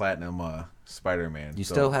or platinum Spider-Man. You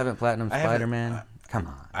still haven't platinum Spider-Man? Come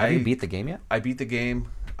on. Have you beat the game yet? I beat the game.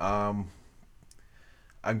 I'm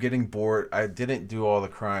getting bored. I didn't do all the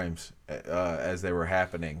crimes as they were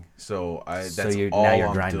happening, so now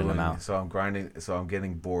you're grinding them out. So I'm grinding. So I'm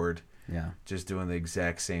getting bored. Yeah. Just doing the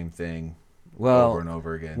exact same thing. Well, over and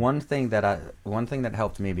over again. One thing that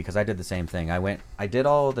helped me, because I did the same thing. I did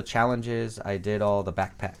all the challenges, I did all the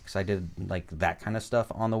backpacks, I did like that kind of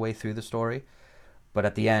stuff on the way through the story. But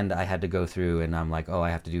at the end, I had to go through, and I'm like, oh, I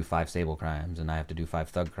have to do 5 Sable crimes, and I have to do 5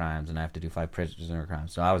 Thug crimes, and I have to do 5 Prisoner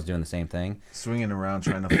crimes. So I was doing the same thing, swinging around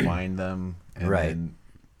trying to find them, and then,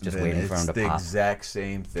 just waiting for them to pop. It's the exact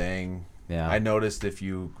same thing. Yeah, I noticed if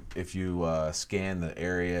you scan the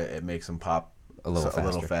area, it makes them pop. A little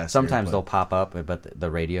faster. Sometimes they'll pop up, but the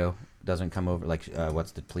radio doesn't come over. Like,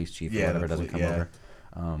 what's the police chief or whatever doesn't come over.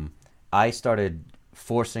 I started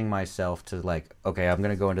forcing myself to, like, okay, I'm going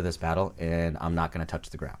to go into this battle, and I'm not going to touch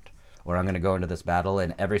the ground. Or I'm going to go into this battle,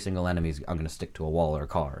 and every single enemy, I'm going to stick to a wall or a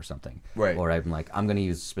car or something. Right. Or I'm like, I'm going to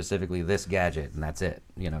use specifically this gadget, and that's it.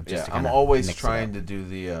 Just to I'm always trying to do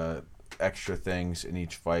the extra things in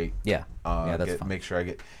each fight. Yeah. That's fun. Make sure I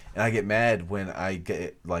get... And I get mad when I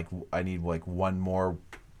get I need one more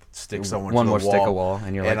stick someone one to more the wall, stick a wall,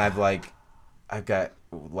 and you're like, and I've got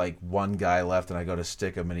one guy left, and I go to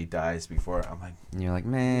stick him, and he dies before. I'm like, and you're like,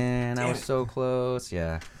 man, I was so close.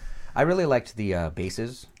 Yeah, I really liked the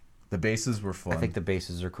bases. The bases were fun. I think the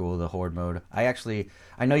bases are cool. The horde mode. I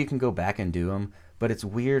know you can go back and do them, but it's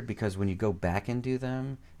weird because when you go back and do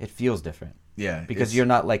them, it feels different. Yeah, because you're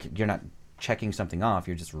not checking something off.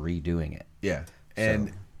 You're just redoing it. Yeah,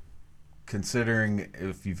 and considering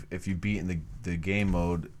if you've beaten the game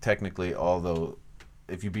mode, technically, although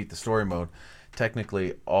if you beat the story mode,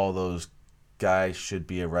 technically all those guys should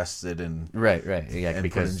be arrested and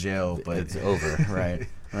because put in jail, but it's over. right.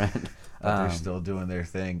 But they're still doing their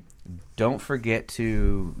thing. Don't forget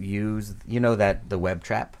to use the web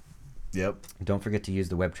trap. Yep. Don't forget to use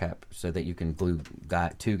the web trap so that you can glue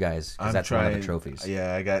 2 guys, because that's one of the trophies.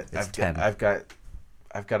 Yeah,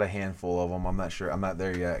 I've got a handful of them. I'm not sure. I'm not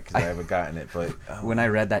there yet because I haven't gotten it. But when I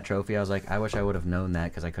read that trophy, I was like, I wish I would have known that,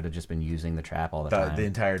 because I could have just been using the trap all the time. The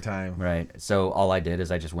entire time. Right. So all I did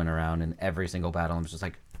is I just went around, and every single battle, I was just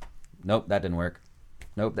like, nope, that didn't work.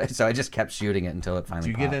 Nope. So I just kept shooting it until it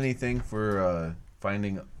finally popped. Do you get anything for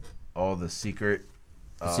finding all the secret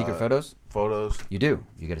photos? Photos. You do.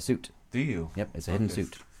 You get a suit. Do you? Yep. It's a hidden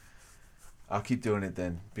suit. I'll keep doing it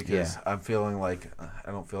then, because I'm feeling like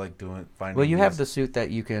I don't feel like finding. Well, you have the suit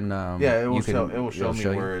that you can. It will show me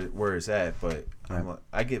where it's at, but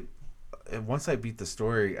I get once I beat the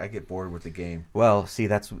story, I get bored with the game. Well, see,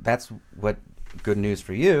 that's what good news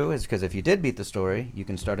for you is, because if you did beat the story, you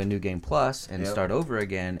can start a new game plus and start over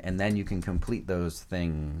again, and then you can complete those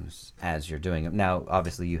things as you're doing it. Now,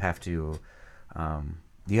 obviously, you have to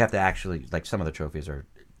actually, like, some of the trophies are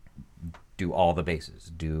do all the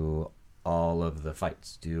bases, do all of the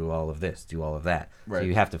fights, do all of this, do all of that. Right. So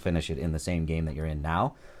you have to finish it in the same game that you're in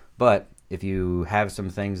now. But if you have some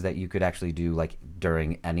things that you could actually do, like,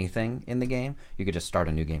 during anything in the game, you could just start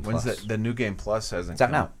a new game plus. When's the new game plus hasn't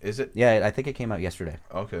come out now? Is it? Yeah, I think it came out yesterday.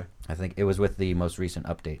 Okay. I think it was with the most recent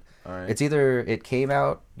update. All right. It's either it came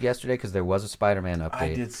out yesterday because there was a Spider-Man update.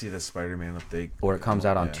 I did see the Spider-Man update. Or it comes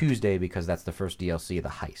out on Tuesday because that's the first DLC, The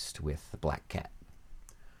Heist, with the Black Cat.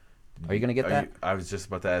 Are you going to get that? I was just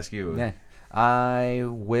about to ask you. Yeah. I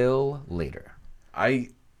will later. I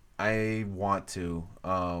want to.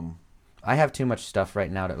 I have too much stuff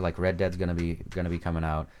right now. Like, Red Dead's gonna be coming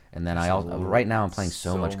out, and then right now I'm playing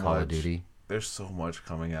so much Call of Duty. There's so much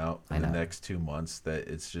coming out in the next 2 months that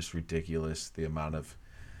it's just ridiculous, the amount of.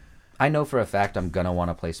 I know for a fact I'm gonna want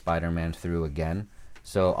to play Spider-Man through again,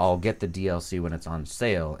 so I'll get the DLC when it's on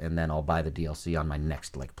sale, and then I'll buy the DLC on my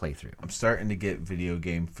next playthrough. I'm starting to get video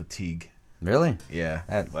game fatigue. Really? Yeah.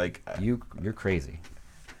 You're crazy.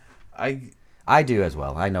 I do as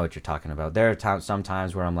well. I know what you're talking about. There are some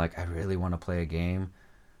times where I'm like, I really want to play a game,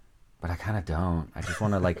 but I kind of don't. I just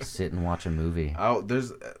want to sit and watch a movie.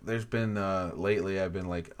 There's been lately I've been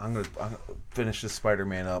like, I'm gonna finish this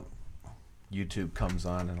Spider-Man up. YouTube comes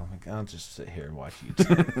on, and I'm like, I'll just sit here and watch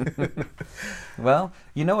YouTube. Well,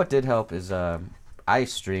 you know what did help is I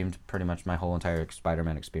streamed pretty much my whole entire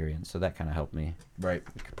Spider-Man experience, so that kind of helped me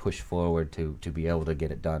push forward to be able to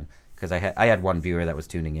get it done. Because I had one viewer that was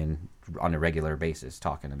tuning in on a regular basis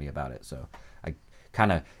talking to me about it, so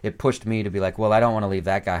it pushed me to be like, well, I don't want to leave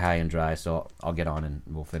that guy high and dry, so I'll get on and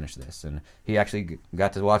we'll finish this. And he actually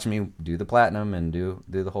got to watch me do the platinum and do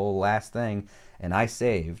the whole last thing, and I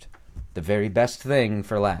saved the very best thing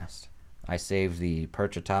for last. I saved the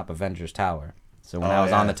perch atop Avengers Tower. So when I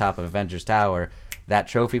was on the top of Avengers Tower, that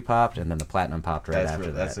trophy popped, and then the platinum popped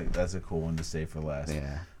after that. That's a cool one to save for last.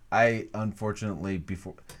 Yeah. I unfortunately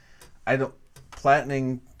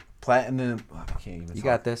platinum. I can't even. You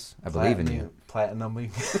got this. I believe in you.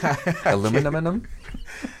 Platinum. Aluminum.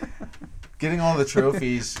 Getting all the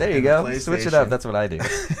trophies. There you go. Switch it up. That's what I do.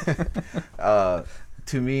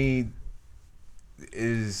 To me,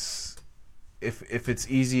 is if it's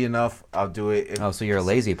easy enough, I'll do it. So you're a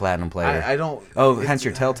lazy platinum player. I don't. Hence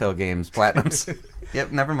your Telltale Games platinums.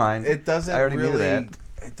 Yep. Never mind. It doesn't. I already really, knew that.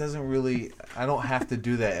 It doesn't really. I don't have to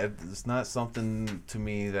do that. It's not something to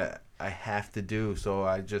me that I have to do. So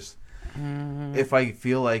I just, if I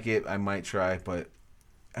feel like it, I might try. But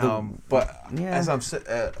as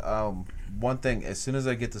I'm one thing, as soon as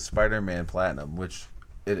I get the Spider-Man platinum, which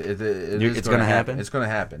it's going to happen. It's going to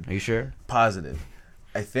happen. Are you sure? Positive.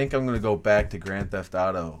 I think I'm going to go back to Grand Theft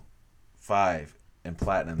Auto 5 and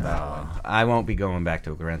platinum that one. I won't be going back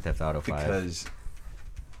to Grand Theft Auto 5 because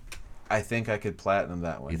I think I could platinum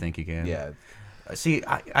that one. You think you can? Yeah. See,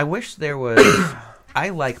 I wish there was. I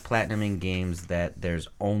like platinuming games that there's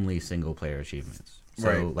only single player achievements.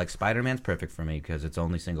 So, like Spider-Man's perfect for me because it's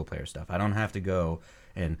only single player stuff. I don't have to go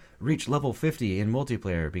and reach level 50 in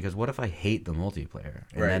multiplayer because what if I hate the multiplayer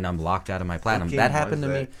and then I'm locked out of my platinum? That happened to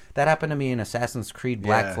me. That happened to me in Assassin's Creed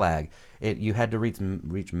Black Flag. You had to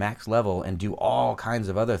reach max level and do all kinds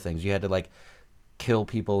of other things. You had to like kill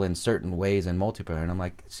people in certain ways in multiplayer, and I'm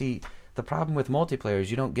like, see. The problem with multiplayer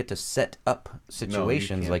is you don't get to set up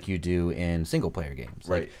situations like you do in single-player games.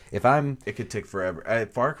 Right. Like it could take forever.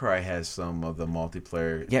 Far Cry has some of the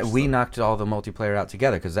multiplayer. Yeah, we knocked all the multiplayer out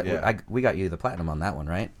together because we got you the platinum on that one,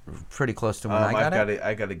 right? Pretty close to when I got it.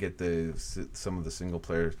 I got to get some of the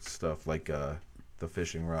single-player stuff like the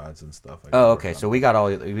fishing rods and stuff. Okay. So we got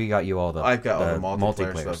you all the. I've got all the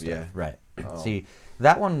multiplayer stuff. Yeah. Right. See,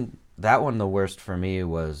 that one. The worst for me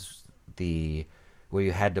was where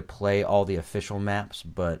you had to play all the official maps,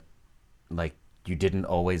 but like you didn't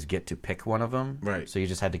always get to pick one of them. Right. So you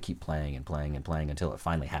just had to keep playing and playing and playing until it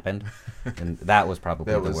finally happened, and that was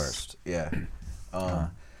probably the worst. Yeah. I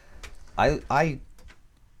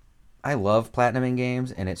love platinuming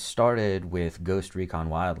games, and it started with Ghost Recon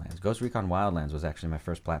Wildlands. Ghost Recon Wildlands was actually my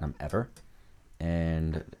first platinum ever,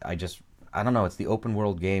 and I don't know. It's the open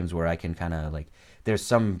world games where I can kind of like. There's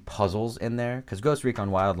some puzzles in there because Ghost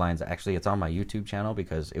Recon Wildlands actually it's on my YouTube channel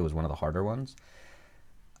because it was one of the harder ones.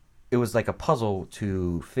 It was like a puzzle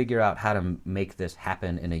to figure out how to make this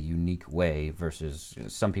happen in a unique way versus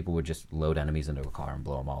some people would just load enemies into a car and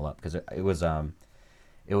blow them all up because it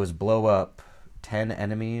was blow up 10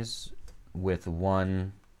 enemies with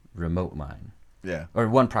one remote mine. Yeah. Or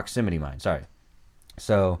one proximity mine. Sorry.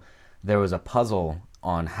 So there was a puzzle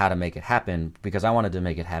on how to make it happen because I wanted to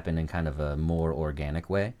make it happen in kind of a more organic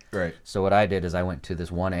way. Right. So what I did is I went to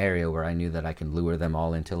this one area where I knew that I can lure them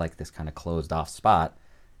all into like this kind of closed off spot,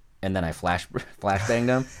 and then I flashbanged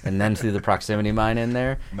them, and then threw the proximity mine in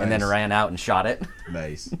there, and then ran out and shot it.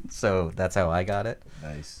 Nice. So that's how I got it.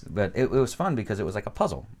 Nice. But it was fun because it was like a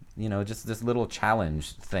puzzle, just this little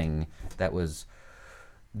challenge thing that was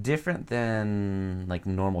different than like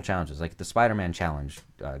normal challenges, like the Spider-Man challenge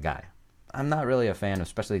guy. I'm not really a fan of,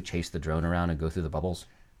 especially chase the drone around and go through the bubbles.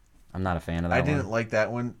 I'm not a fan of that one. I didn't like that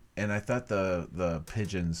one, and I thought the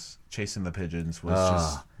pigeons, chasing the pigeons was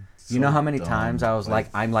just so you know how many times I was like,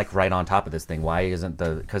 I'm like right on top of this thing. Why isn't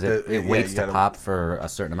because it waits to pop for a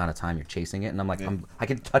certain amount of time you're chasing it, and I'm like, I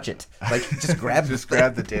can touch it. Like, just grab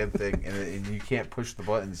grab the damn thing, and you can't push the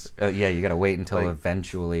buttons. Yeah, you got to wait until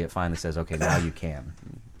eventually it finally says, okay, now you can.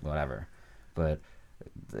 Whatever. But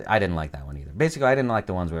I didn't like that one either. Basically, I didn't like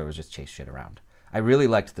the ones where it was just chase shit around. I really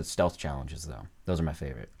liked the stealth challenges, though. Those are my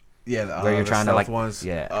favorite. Yeah, where you're trying to like ones.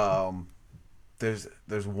 Yeah. There's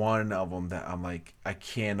one of them that I'm like, I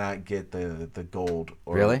cannot get the gold.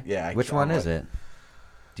 Really? Yeah. Which one is it?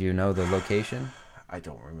 Do you know the location? I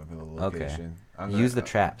don't remember the location. Okay. Use the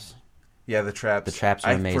traps. Yeah, the traps. The traps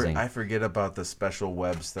are amazing. I forget about the special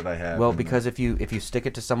webs that I have. Well, because if you stick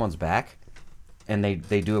it to someone's back, and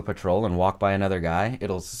they do a patrol and walk by another guy,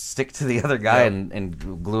 it'll stick to the other guy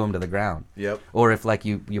and glue him to the ground. Yep. Or if like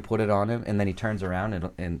you put it on him and then he turns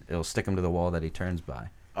around and it'll stick him to the wall that he turns by.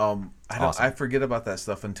 I forget about that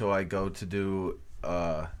stuff until I go to do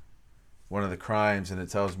one of the crimes and it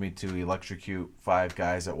tells me to electrocute 5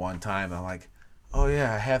 guys at one time. I'm like, oh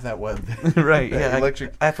yeah, I have that web. Right. Yeah.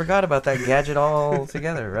 I forgot about that gadget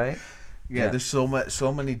altogether. Right. Yeah, there's so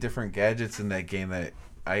many different gadgets in that game that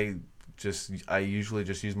I usually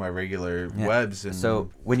just use my regular webs. And so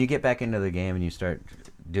when you get back into the game and you start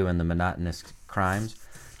doing the monotonous crimes,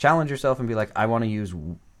 challenge yourself and be like, I want to use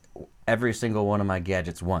every single one of my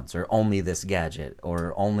gadgets once, or only this gadget,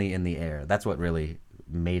 or only in the air. That's what really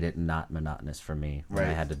made it not monotonous for me when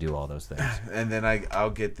I had to do all those things. And then I'll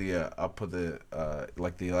get I'll put the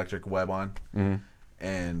like the electric web on,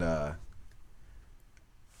 and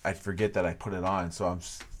I forget that I put it on, so I'm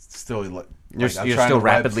still like, you're still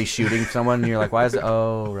rapidly shooting someone, and you're like, why is it?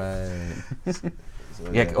 Oh, right.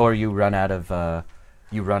 So, or you run out of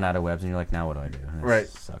webs, and you're like, now what do I do? That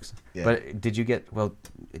sucks. Yeah. But did you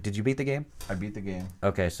beat the game? I beat the game.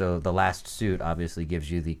 Okay, so the last suit obviously gives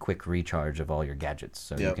you the quick recharge of all your gadgets,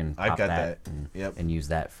 so you can pop that and use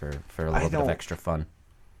that for a little bit of extra fun.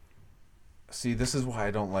 See, this is why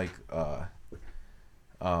I don't like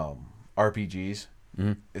RPGs.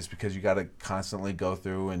 Mm-hmm. It's because you got to constantly go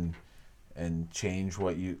through and change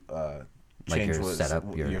what you like your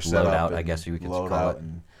setup, your loadout, I guess you could call it.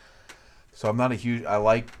 And so I'm not a huge. I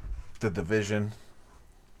like the Division.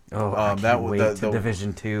 Oh, I can't wait to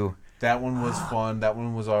Division 2. That one was fun. That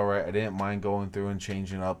one was all right. I didn't mind going through and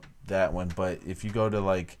changing up that one. But if you go to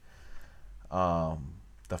like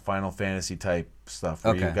the Final Fantasy type stuff,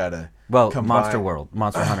 where you gotta Monster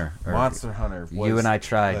Hunter. Monster Hunter. You and I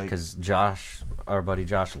tried because Josh, our buddy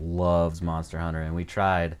Josh, loves Monster Hunter, and we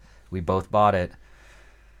tried. We both bought it.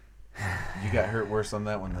 You got hurt worse on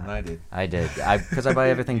that one than I did. I did, because I buy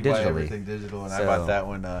everything digitally. Buy everything digital, and I bought that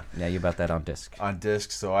one. You bought that on disc. On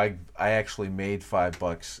disc, so I actually made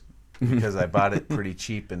 $5 because I bought it pretty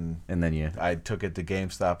cheap, and then I took it to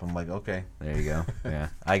GameStop. I'm like, okay, there you go. Yeah,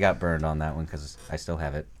 I got burned on that one because I still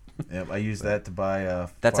have it. Yep, I used that to buy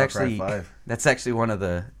Far Cry 5. That's actually one of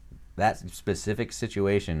that specific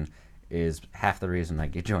situation is half the reason I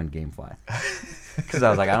joined GameFly. Because I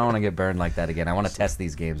was like, I don't want to get burned like that again. I want to test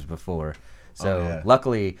these games before. So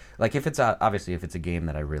luckily, like if it's obviously if it's a game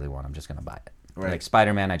that I really want, I'm just gonna buy it. Right. Like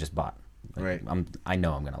Spider-Man, I just bought. Like, right. I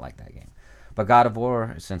know I'm gonna like that game. But God of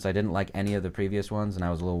War, since I didn't like any of the previous ones and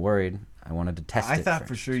I was a little worried, I wanted to test it. I thought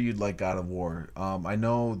for sure you'd like God of War. I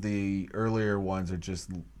know the earlier ones are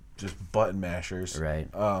just button mashers. Right.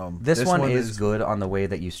 This one is good on the way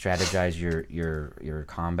that you strategize your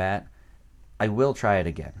combat. I will try it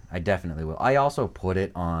again. I definitely will. I also put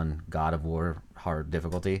it on God of War hard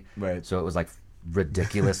difficulty. Right. So it was like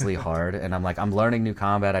ridiculously hard, and I'm like, I'm learning new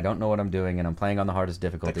combat. I don't know what I'm doing, and I'm playing on the hardest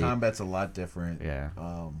difficulty. The combat's a lot different. Yeah.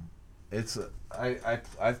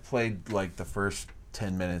 I've played like the first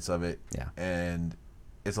 10 minutes of it. Yeah. And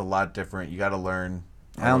it's a lot different. You got to learn.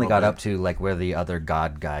 I only got up to like where the other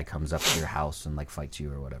god guy comes up to your house and like fights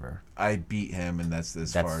you or whatever. I beat him, and that's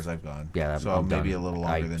as far as I've gone. Yeah, so I'm maybe a little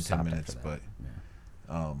longer than 10 minutes, but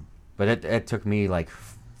but it took me like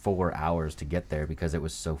 4 hours to get there because it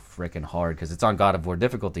was so freaking hard. Because it's on God of War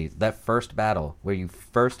difficulty. That first battle where you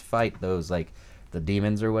first fight those like the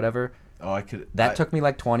demons or whatever. Oh, I could. That took me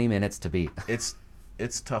like 20 minutes to beat. It's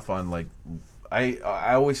tough on like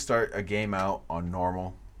I always start a game out on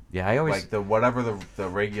normal. Yeah, I always like whatever the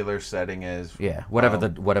regular setting is. Yeah, whatever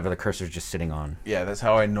the cursor's just sitting on. Yeah, that's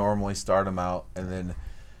how I normally start them out, and then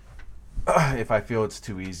if I feel it's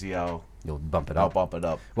too easy, you'll bump it up. I'll bump it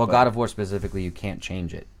up. Well, God of War specifically, you can't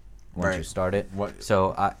change it once you start it.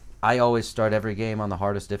 So I always start every game on the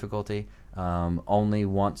hardest difficulty. Only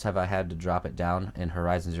once have I had to drop it down. In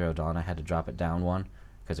Horizon Zero Dawn, I had to drop it down one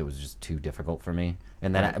because it was just too difficult for me.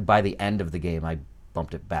 And then by the end of the game, I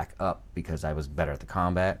bumped it back up because I was better at the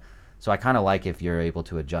combat. So I kind of like if you're able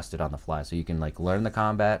to adjust it on the fly, so you can like learn the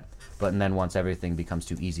combat, but then once everything becomes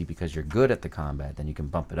too easy because you're good at the combat, then you can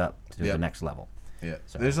bump it up to the next level. Yeah,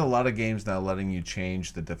 so there's a lot of games now letting you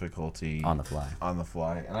change the difficulty on the fly.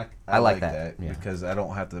 And I like that because I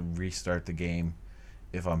don't have to restart the game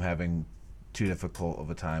if I'm having too difficult of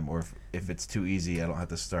a time, or if it's too easy, I don't have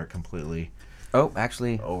to start completely. Oh,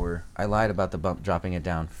 actually, over. I lied about the dropping it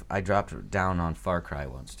down. I dropped it down on Far Cry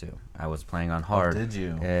once too. I was playing on hard. Oh, did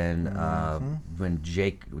you? And when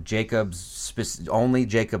Jacob's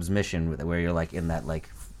mission, where you're like in that like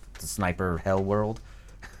sniper hell world.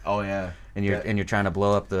 Oh yeah. And you're trying to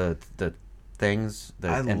blow up the things, the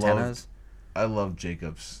antennas. I love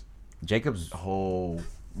Jacob's whole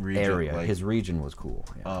region, area. Like, his region was cool.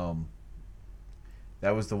 Yeah.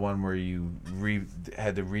 That was the one where you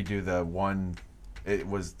had to redo the one. It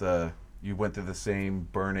was you went through the same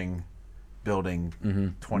burning building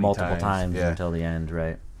 20 multiple times until the end,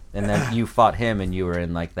 right? And then you fought him, and you were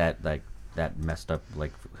in like that messed up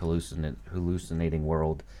like hallucinating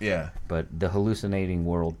world. Yeah. But the hallucinating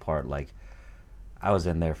world part, like, I was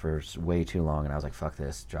in there for way too long, and I was like, fuck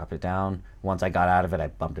this, drop it down. Once I got out of it, I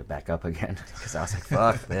bumped it back up again because I was like,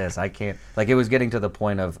 fuck this, I can't. Like, it was getting to the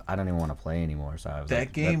point of I don't even want to play anymore. So I was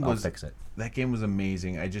I'll fix it. That game was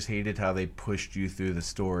amazing. I just hated how they pushed you through the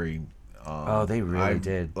story. They really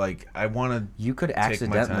did. Like, I want to. You could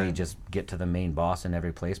accidentally just get to the main boss in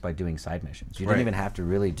every place by doing side missions. You didn't even have to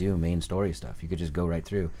really do main story stuff. You could just go right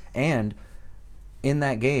through. And in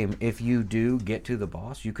that game, if you do get to the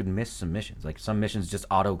boss, you could miss some missions. Like, some missions just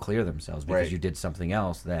auto clear themselves because you did something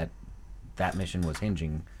else that mission was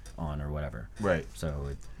hinging on or whatever. Right. So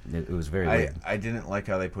it was very weird. I didn't like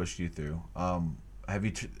how they pushed you through. Have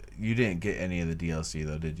you? You didn't get any of the DLC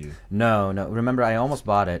though, did you? No. Remember, I almost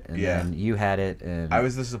bought it, and then you had it. And I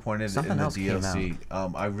was disappointed in the DLC.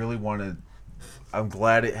 I really wanted. I'm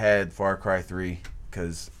glad it had Far Cry 3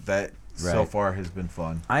 because that. Right. So far has been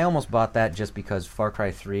fun. I almost bought that just because Far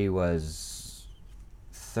Cry 3 was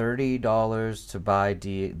 $30 to buy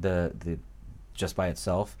the just by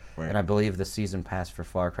itself, and I believe the season pass for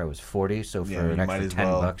Far Cry was $40. So for an extra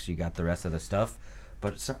 $10, you got the rest of the stuff.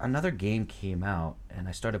 But another game came out, and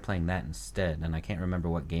I started playing that instead, and I can't remember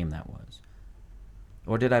what game that was.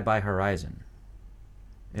 Or did I buy Horizon?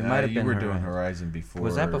 It might have been. You were doing Horizon before.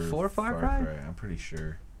 Was that before Far Cry? I'm pretty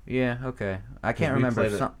sure. Yeah. Okay. I can't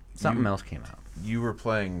remember. Something else came out. You were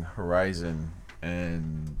playing Horizon,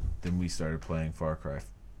 and then we started playing Far Cry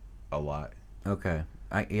a lot. Okay.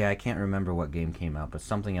 I can't remember what game came out, but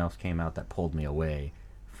something else came out that pulled me away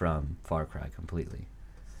from Far Cry completely.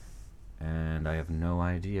 And I have no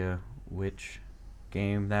idea which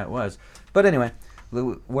game that was. But anyway,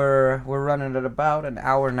 we're running at about an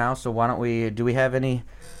hour now, so why don't we... Do we have any...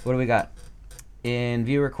 What do we got? In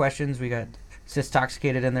viewer questions, we got...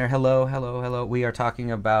 Cis-toxicated in there. Hello. We are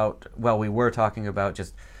talking about... Well, we were talking about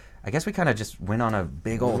just... I guess we kind of just went on a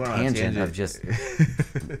big old tangent of just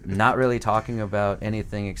not really talking about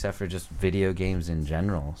anything except for just video games in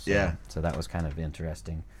general. So, So that was kind of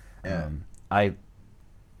interesting. Yeah. I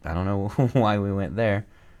don't know why we went there.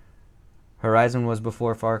 Horizon was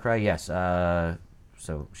before Far Cry. Yes.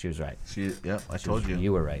 So she was right. I told you.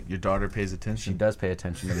 You were right. Your daughter pays attention. She does pay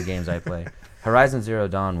attention to the games I play. Horizon Zero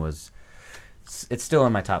Dawn was... It's still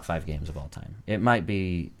in my top 5 games of all time. It might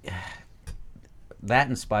be... That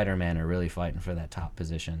and Spider-Man are really fighting for that top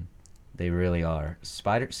position. They really are.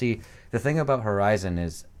 See, the thing about Horizon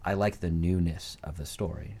is I like the newness of the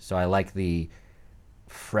story. So I like the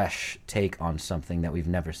fresh take on something that we've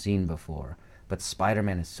never seen before. But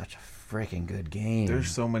Spider-Man is such a freaking good game.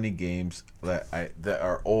 There's so many games that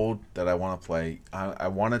are old that I want to play. I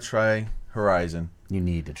want to try Horizon. You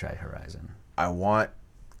need to try Horizon. I want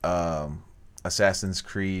Assassin's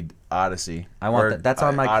Creed Odyssey. I want that. That's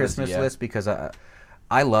on my Christmas list because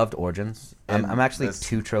I loved Origins. I'm actually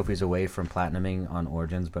 2 trophies away from platinuming on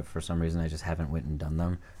Origins, but for some reason I just haven't went and done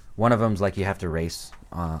them. One of them's like you have to race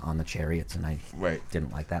on the chariots, and I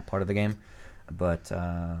didn't like that part of the game. But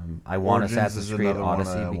I want Assassin's Creed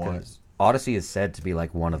Odyssey because Odyssey is said to be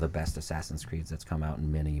like one of the best Assassin's Creeds that's come out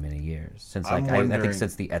in many, many years. Since I think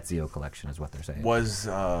since the Ezio collection is what they're saying.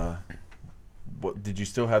 Did you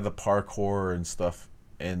still have the parkour and stuff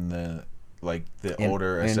in the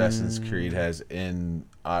older Assassin's Creed has in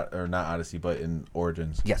or not Odyssey but in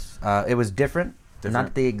Origins? Yes, it was different,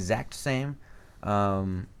 not the exact same,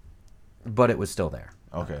 but it was still there.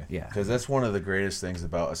 Okay, yeah, because that's one of the greatest things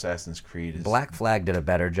about Assassin's Creed. Is Black Flag did a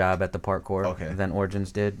better job at the parkour than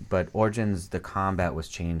Origins did, but Origins the combat was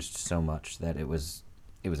changed so much that it was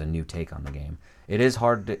a new take on the game. It is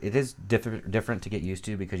hard. It is different to get used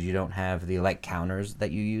to because you don't have the counters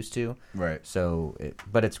that you used to. Right. So,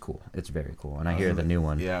 but it's cool. It's very cool. And I hear the new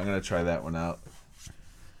one. Yeah, I'm gonna try that one out.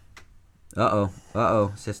 Uh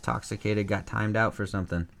oh. Cis-toxicated got timed out for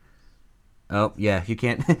something. Oh yeah, you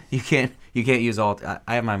can't use all.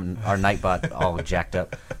 I have our Nightbot all jacked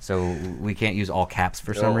up, so we can't use all caps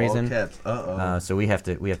for some reason. All caps. So we have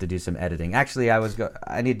to do some editing. Actually,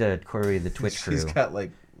 I need to query the Twitch crew. She's got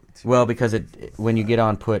Well, because when you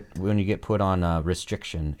get put on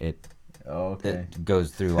restriction, it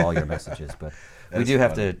goes through all your messages. But we do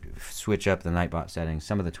have to switch up the Nightbot settings.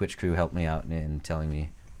 Some of the Twitch crew helped me out in telling me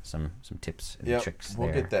some tips and tricks.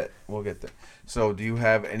 We'll get that. So, do you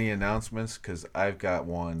have any announcements? Because I've got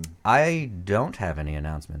one. I don't have any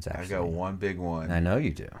announcements. Actually, I got one big one. I know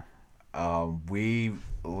you do. We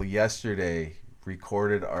yesterday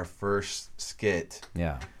recorded our first skit.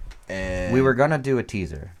 Yeah. And we were gonna do a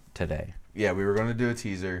teaser today. Yeah, we were gonna do a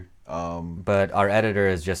teaser. But our editor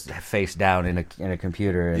is just face down in a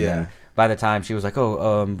computer, and then by the time she was like,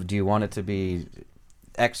 do you want it to be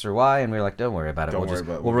X or Y? And we were like, don't worry about it.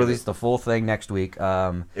 We'll release the full thing next week.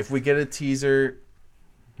 If we get a teaser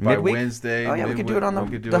by midweek? Wednesday. Oh yeah, we could do it on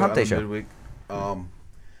the Hump Day show. Midweek.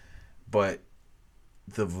 But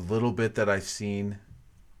the little bit that I've seen,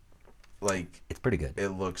 like, it's pretty good. It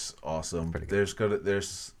looks awesome. Pretty good.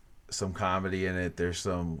 There's some comedy in it. There's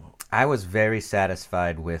some. I was very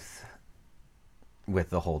satisfied with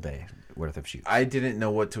the whole day worth of shoots. I didn't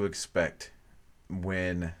know what to expect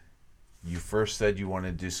when you first said you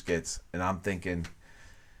wanted to do skits, and I'm thinking,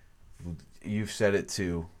 you've said it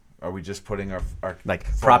too. Are we just putting our like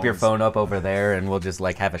phones? Prop your phone up over there and we'll just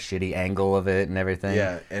like have a shitty angle of it and everything?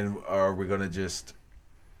 Yeah, and are we gonna just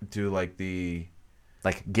do like the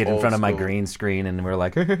like get in front of my green screen and we're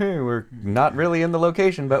like, hey, we're not really in the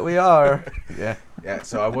location, but we are. Yeah. Yeah.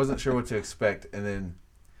 So I wasn't sure what to expect, and then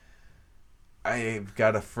I've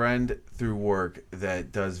got a friend through work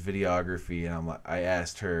that does videography, and I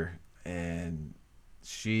asked her, and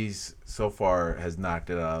she's so far has knocked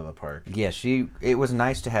it out of the park. Yeah, it was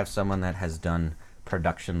nice to have someone that has done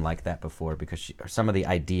production like that before, because some of the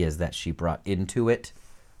ideas that she brought into it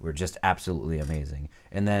were just absolutely amazing.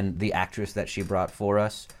 And then the actress that she brought for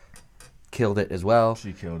us killed it as well.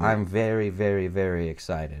 She killed it. I'm very, very, very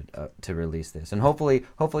excited to release this, and hopefully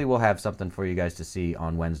we'll have something for you guys to see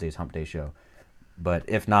on Wednesday's Hump Day show. But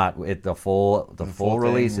if not, the full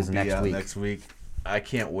release is next week. Next week, I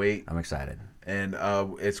can't wait. I'm excited. And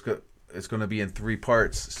it's going to be in 3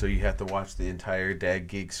 parts, so you have to watch the entire Dad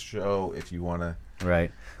Geeks show if you want to.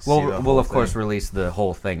 Right. We'll of course release the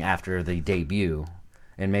whole thing after the debut,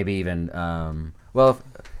 and maybe even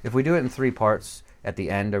if we do it in 3 parts at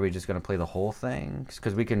the end, are we just going to play the whole thing?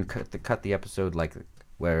 Because we can cut the episode like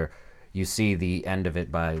where you see the end of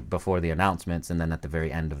it before the announcements, and then at the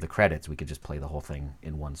very end of the credits, we could just play the whole thing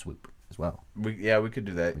in one swoop as well. We could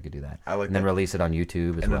do that. We could do that. I like and then release it on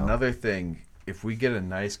YouTube as well. And another thing, if we get a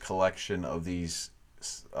nice collection of these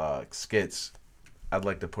skits, I'd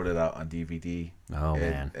like to put it out on DVD. Oh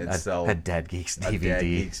man, and sell a Dad Geeks DVD. A Dad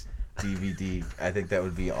Geeks DVD. I think that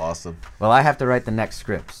would be awesome. Well, I have to write the next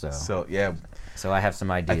script, so yeah. So I have some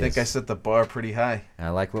ideas. I think I set the bar pretty high. I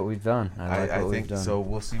like what we've done. I think so.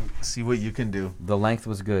 We'll see what you can do. The length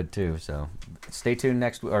was good too, so stay tuned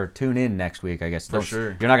tune in next week. I guess for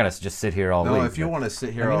sure. You're not gonna just sit here all week. No, if you want to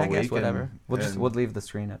sit here all week, whatever. We'll leave the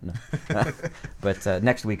screen up. No. But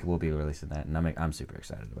next week we'll be releasing that, and I'm super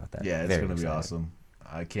excited about that. Yeah, it's gonna be awesome.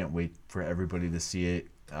 I can't wait for everybody to see it.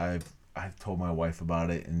 I've told my wife about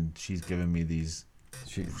it, and she's given me these.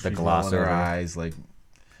 The gloss over her eyes, like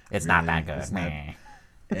it's really, not that good. It's not,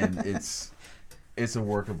 and it's a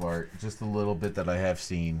work of art. Just a little bit that I have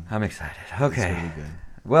seen. I'm excited. Okay. It's really good.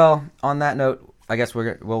 Well, on that note, I guess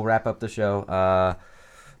we'll wrap up the show.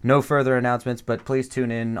 No further announcements, but please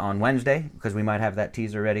tune in on Wednesday, because we might have that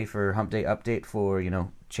teaser ready for Hump Day update for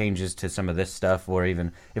changes to some of this stuff, or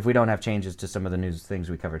even if we don't have changes to some of the news things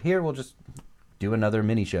we covered here, we'll just do another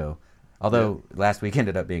mini show. Although last week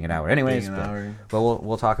ended up being an hour anyways. But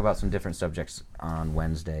we'll talk about some different subjects on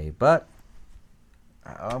Wednesday. But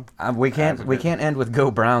we can't end with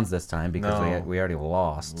Go Browns this time, because we already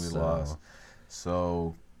lost. We lost.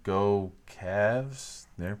 So go Cavs.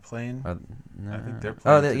 They're playing. I think they're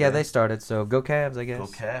playing. They started. So go Cavs, I guess. Go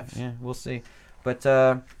Cavs. Yeah, we'll see. But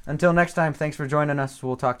until next time, thanks for joining us.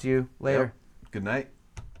 We'll talk to you later. Yep. Good night.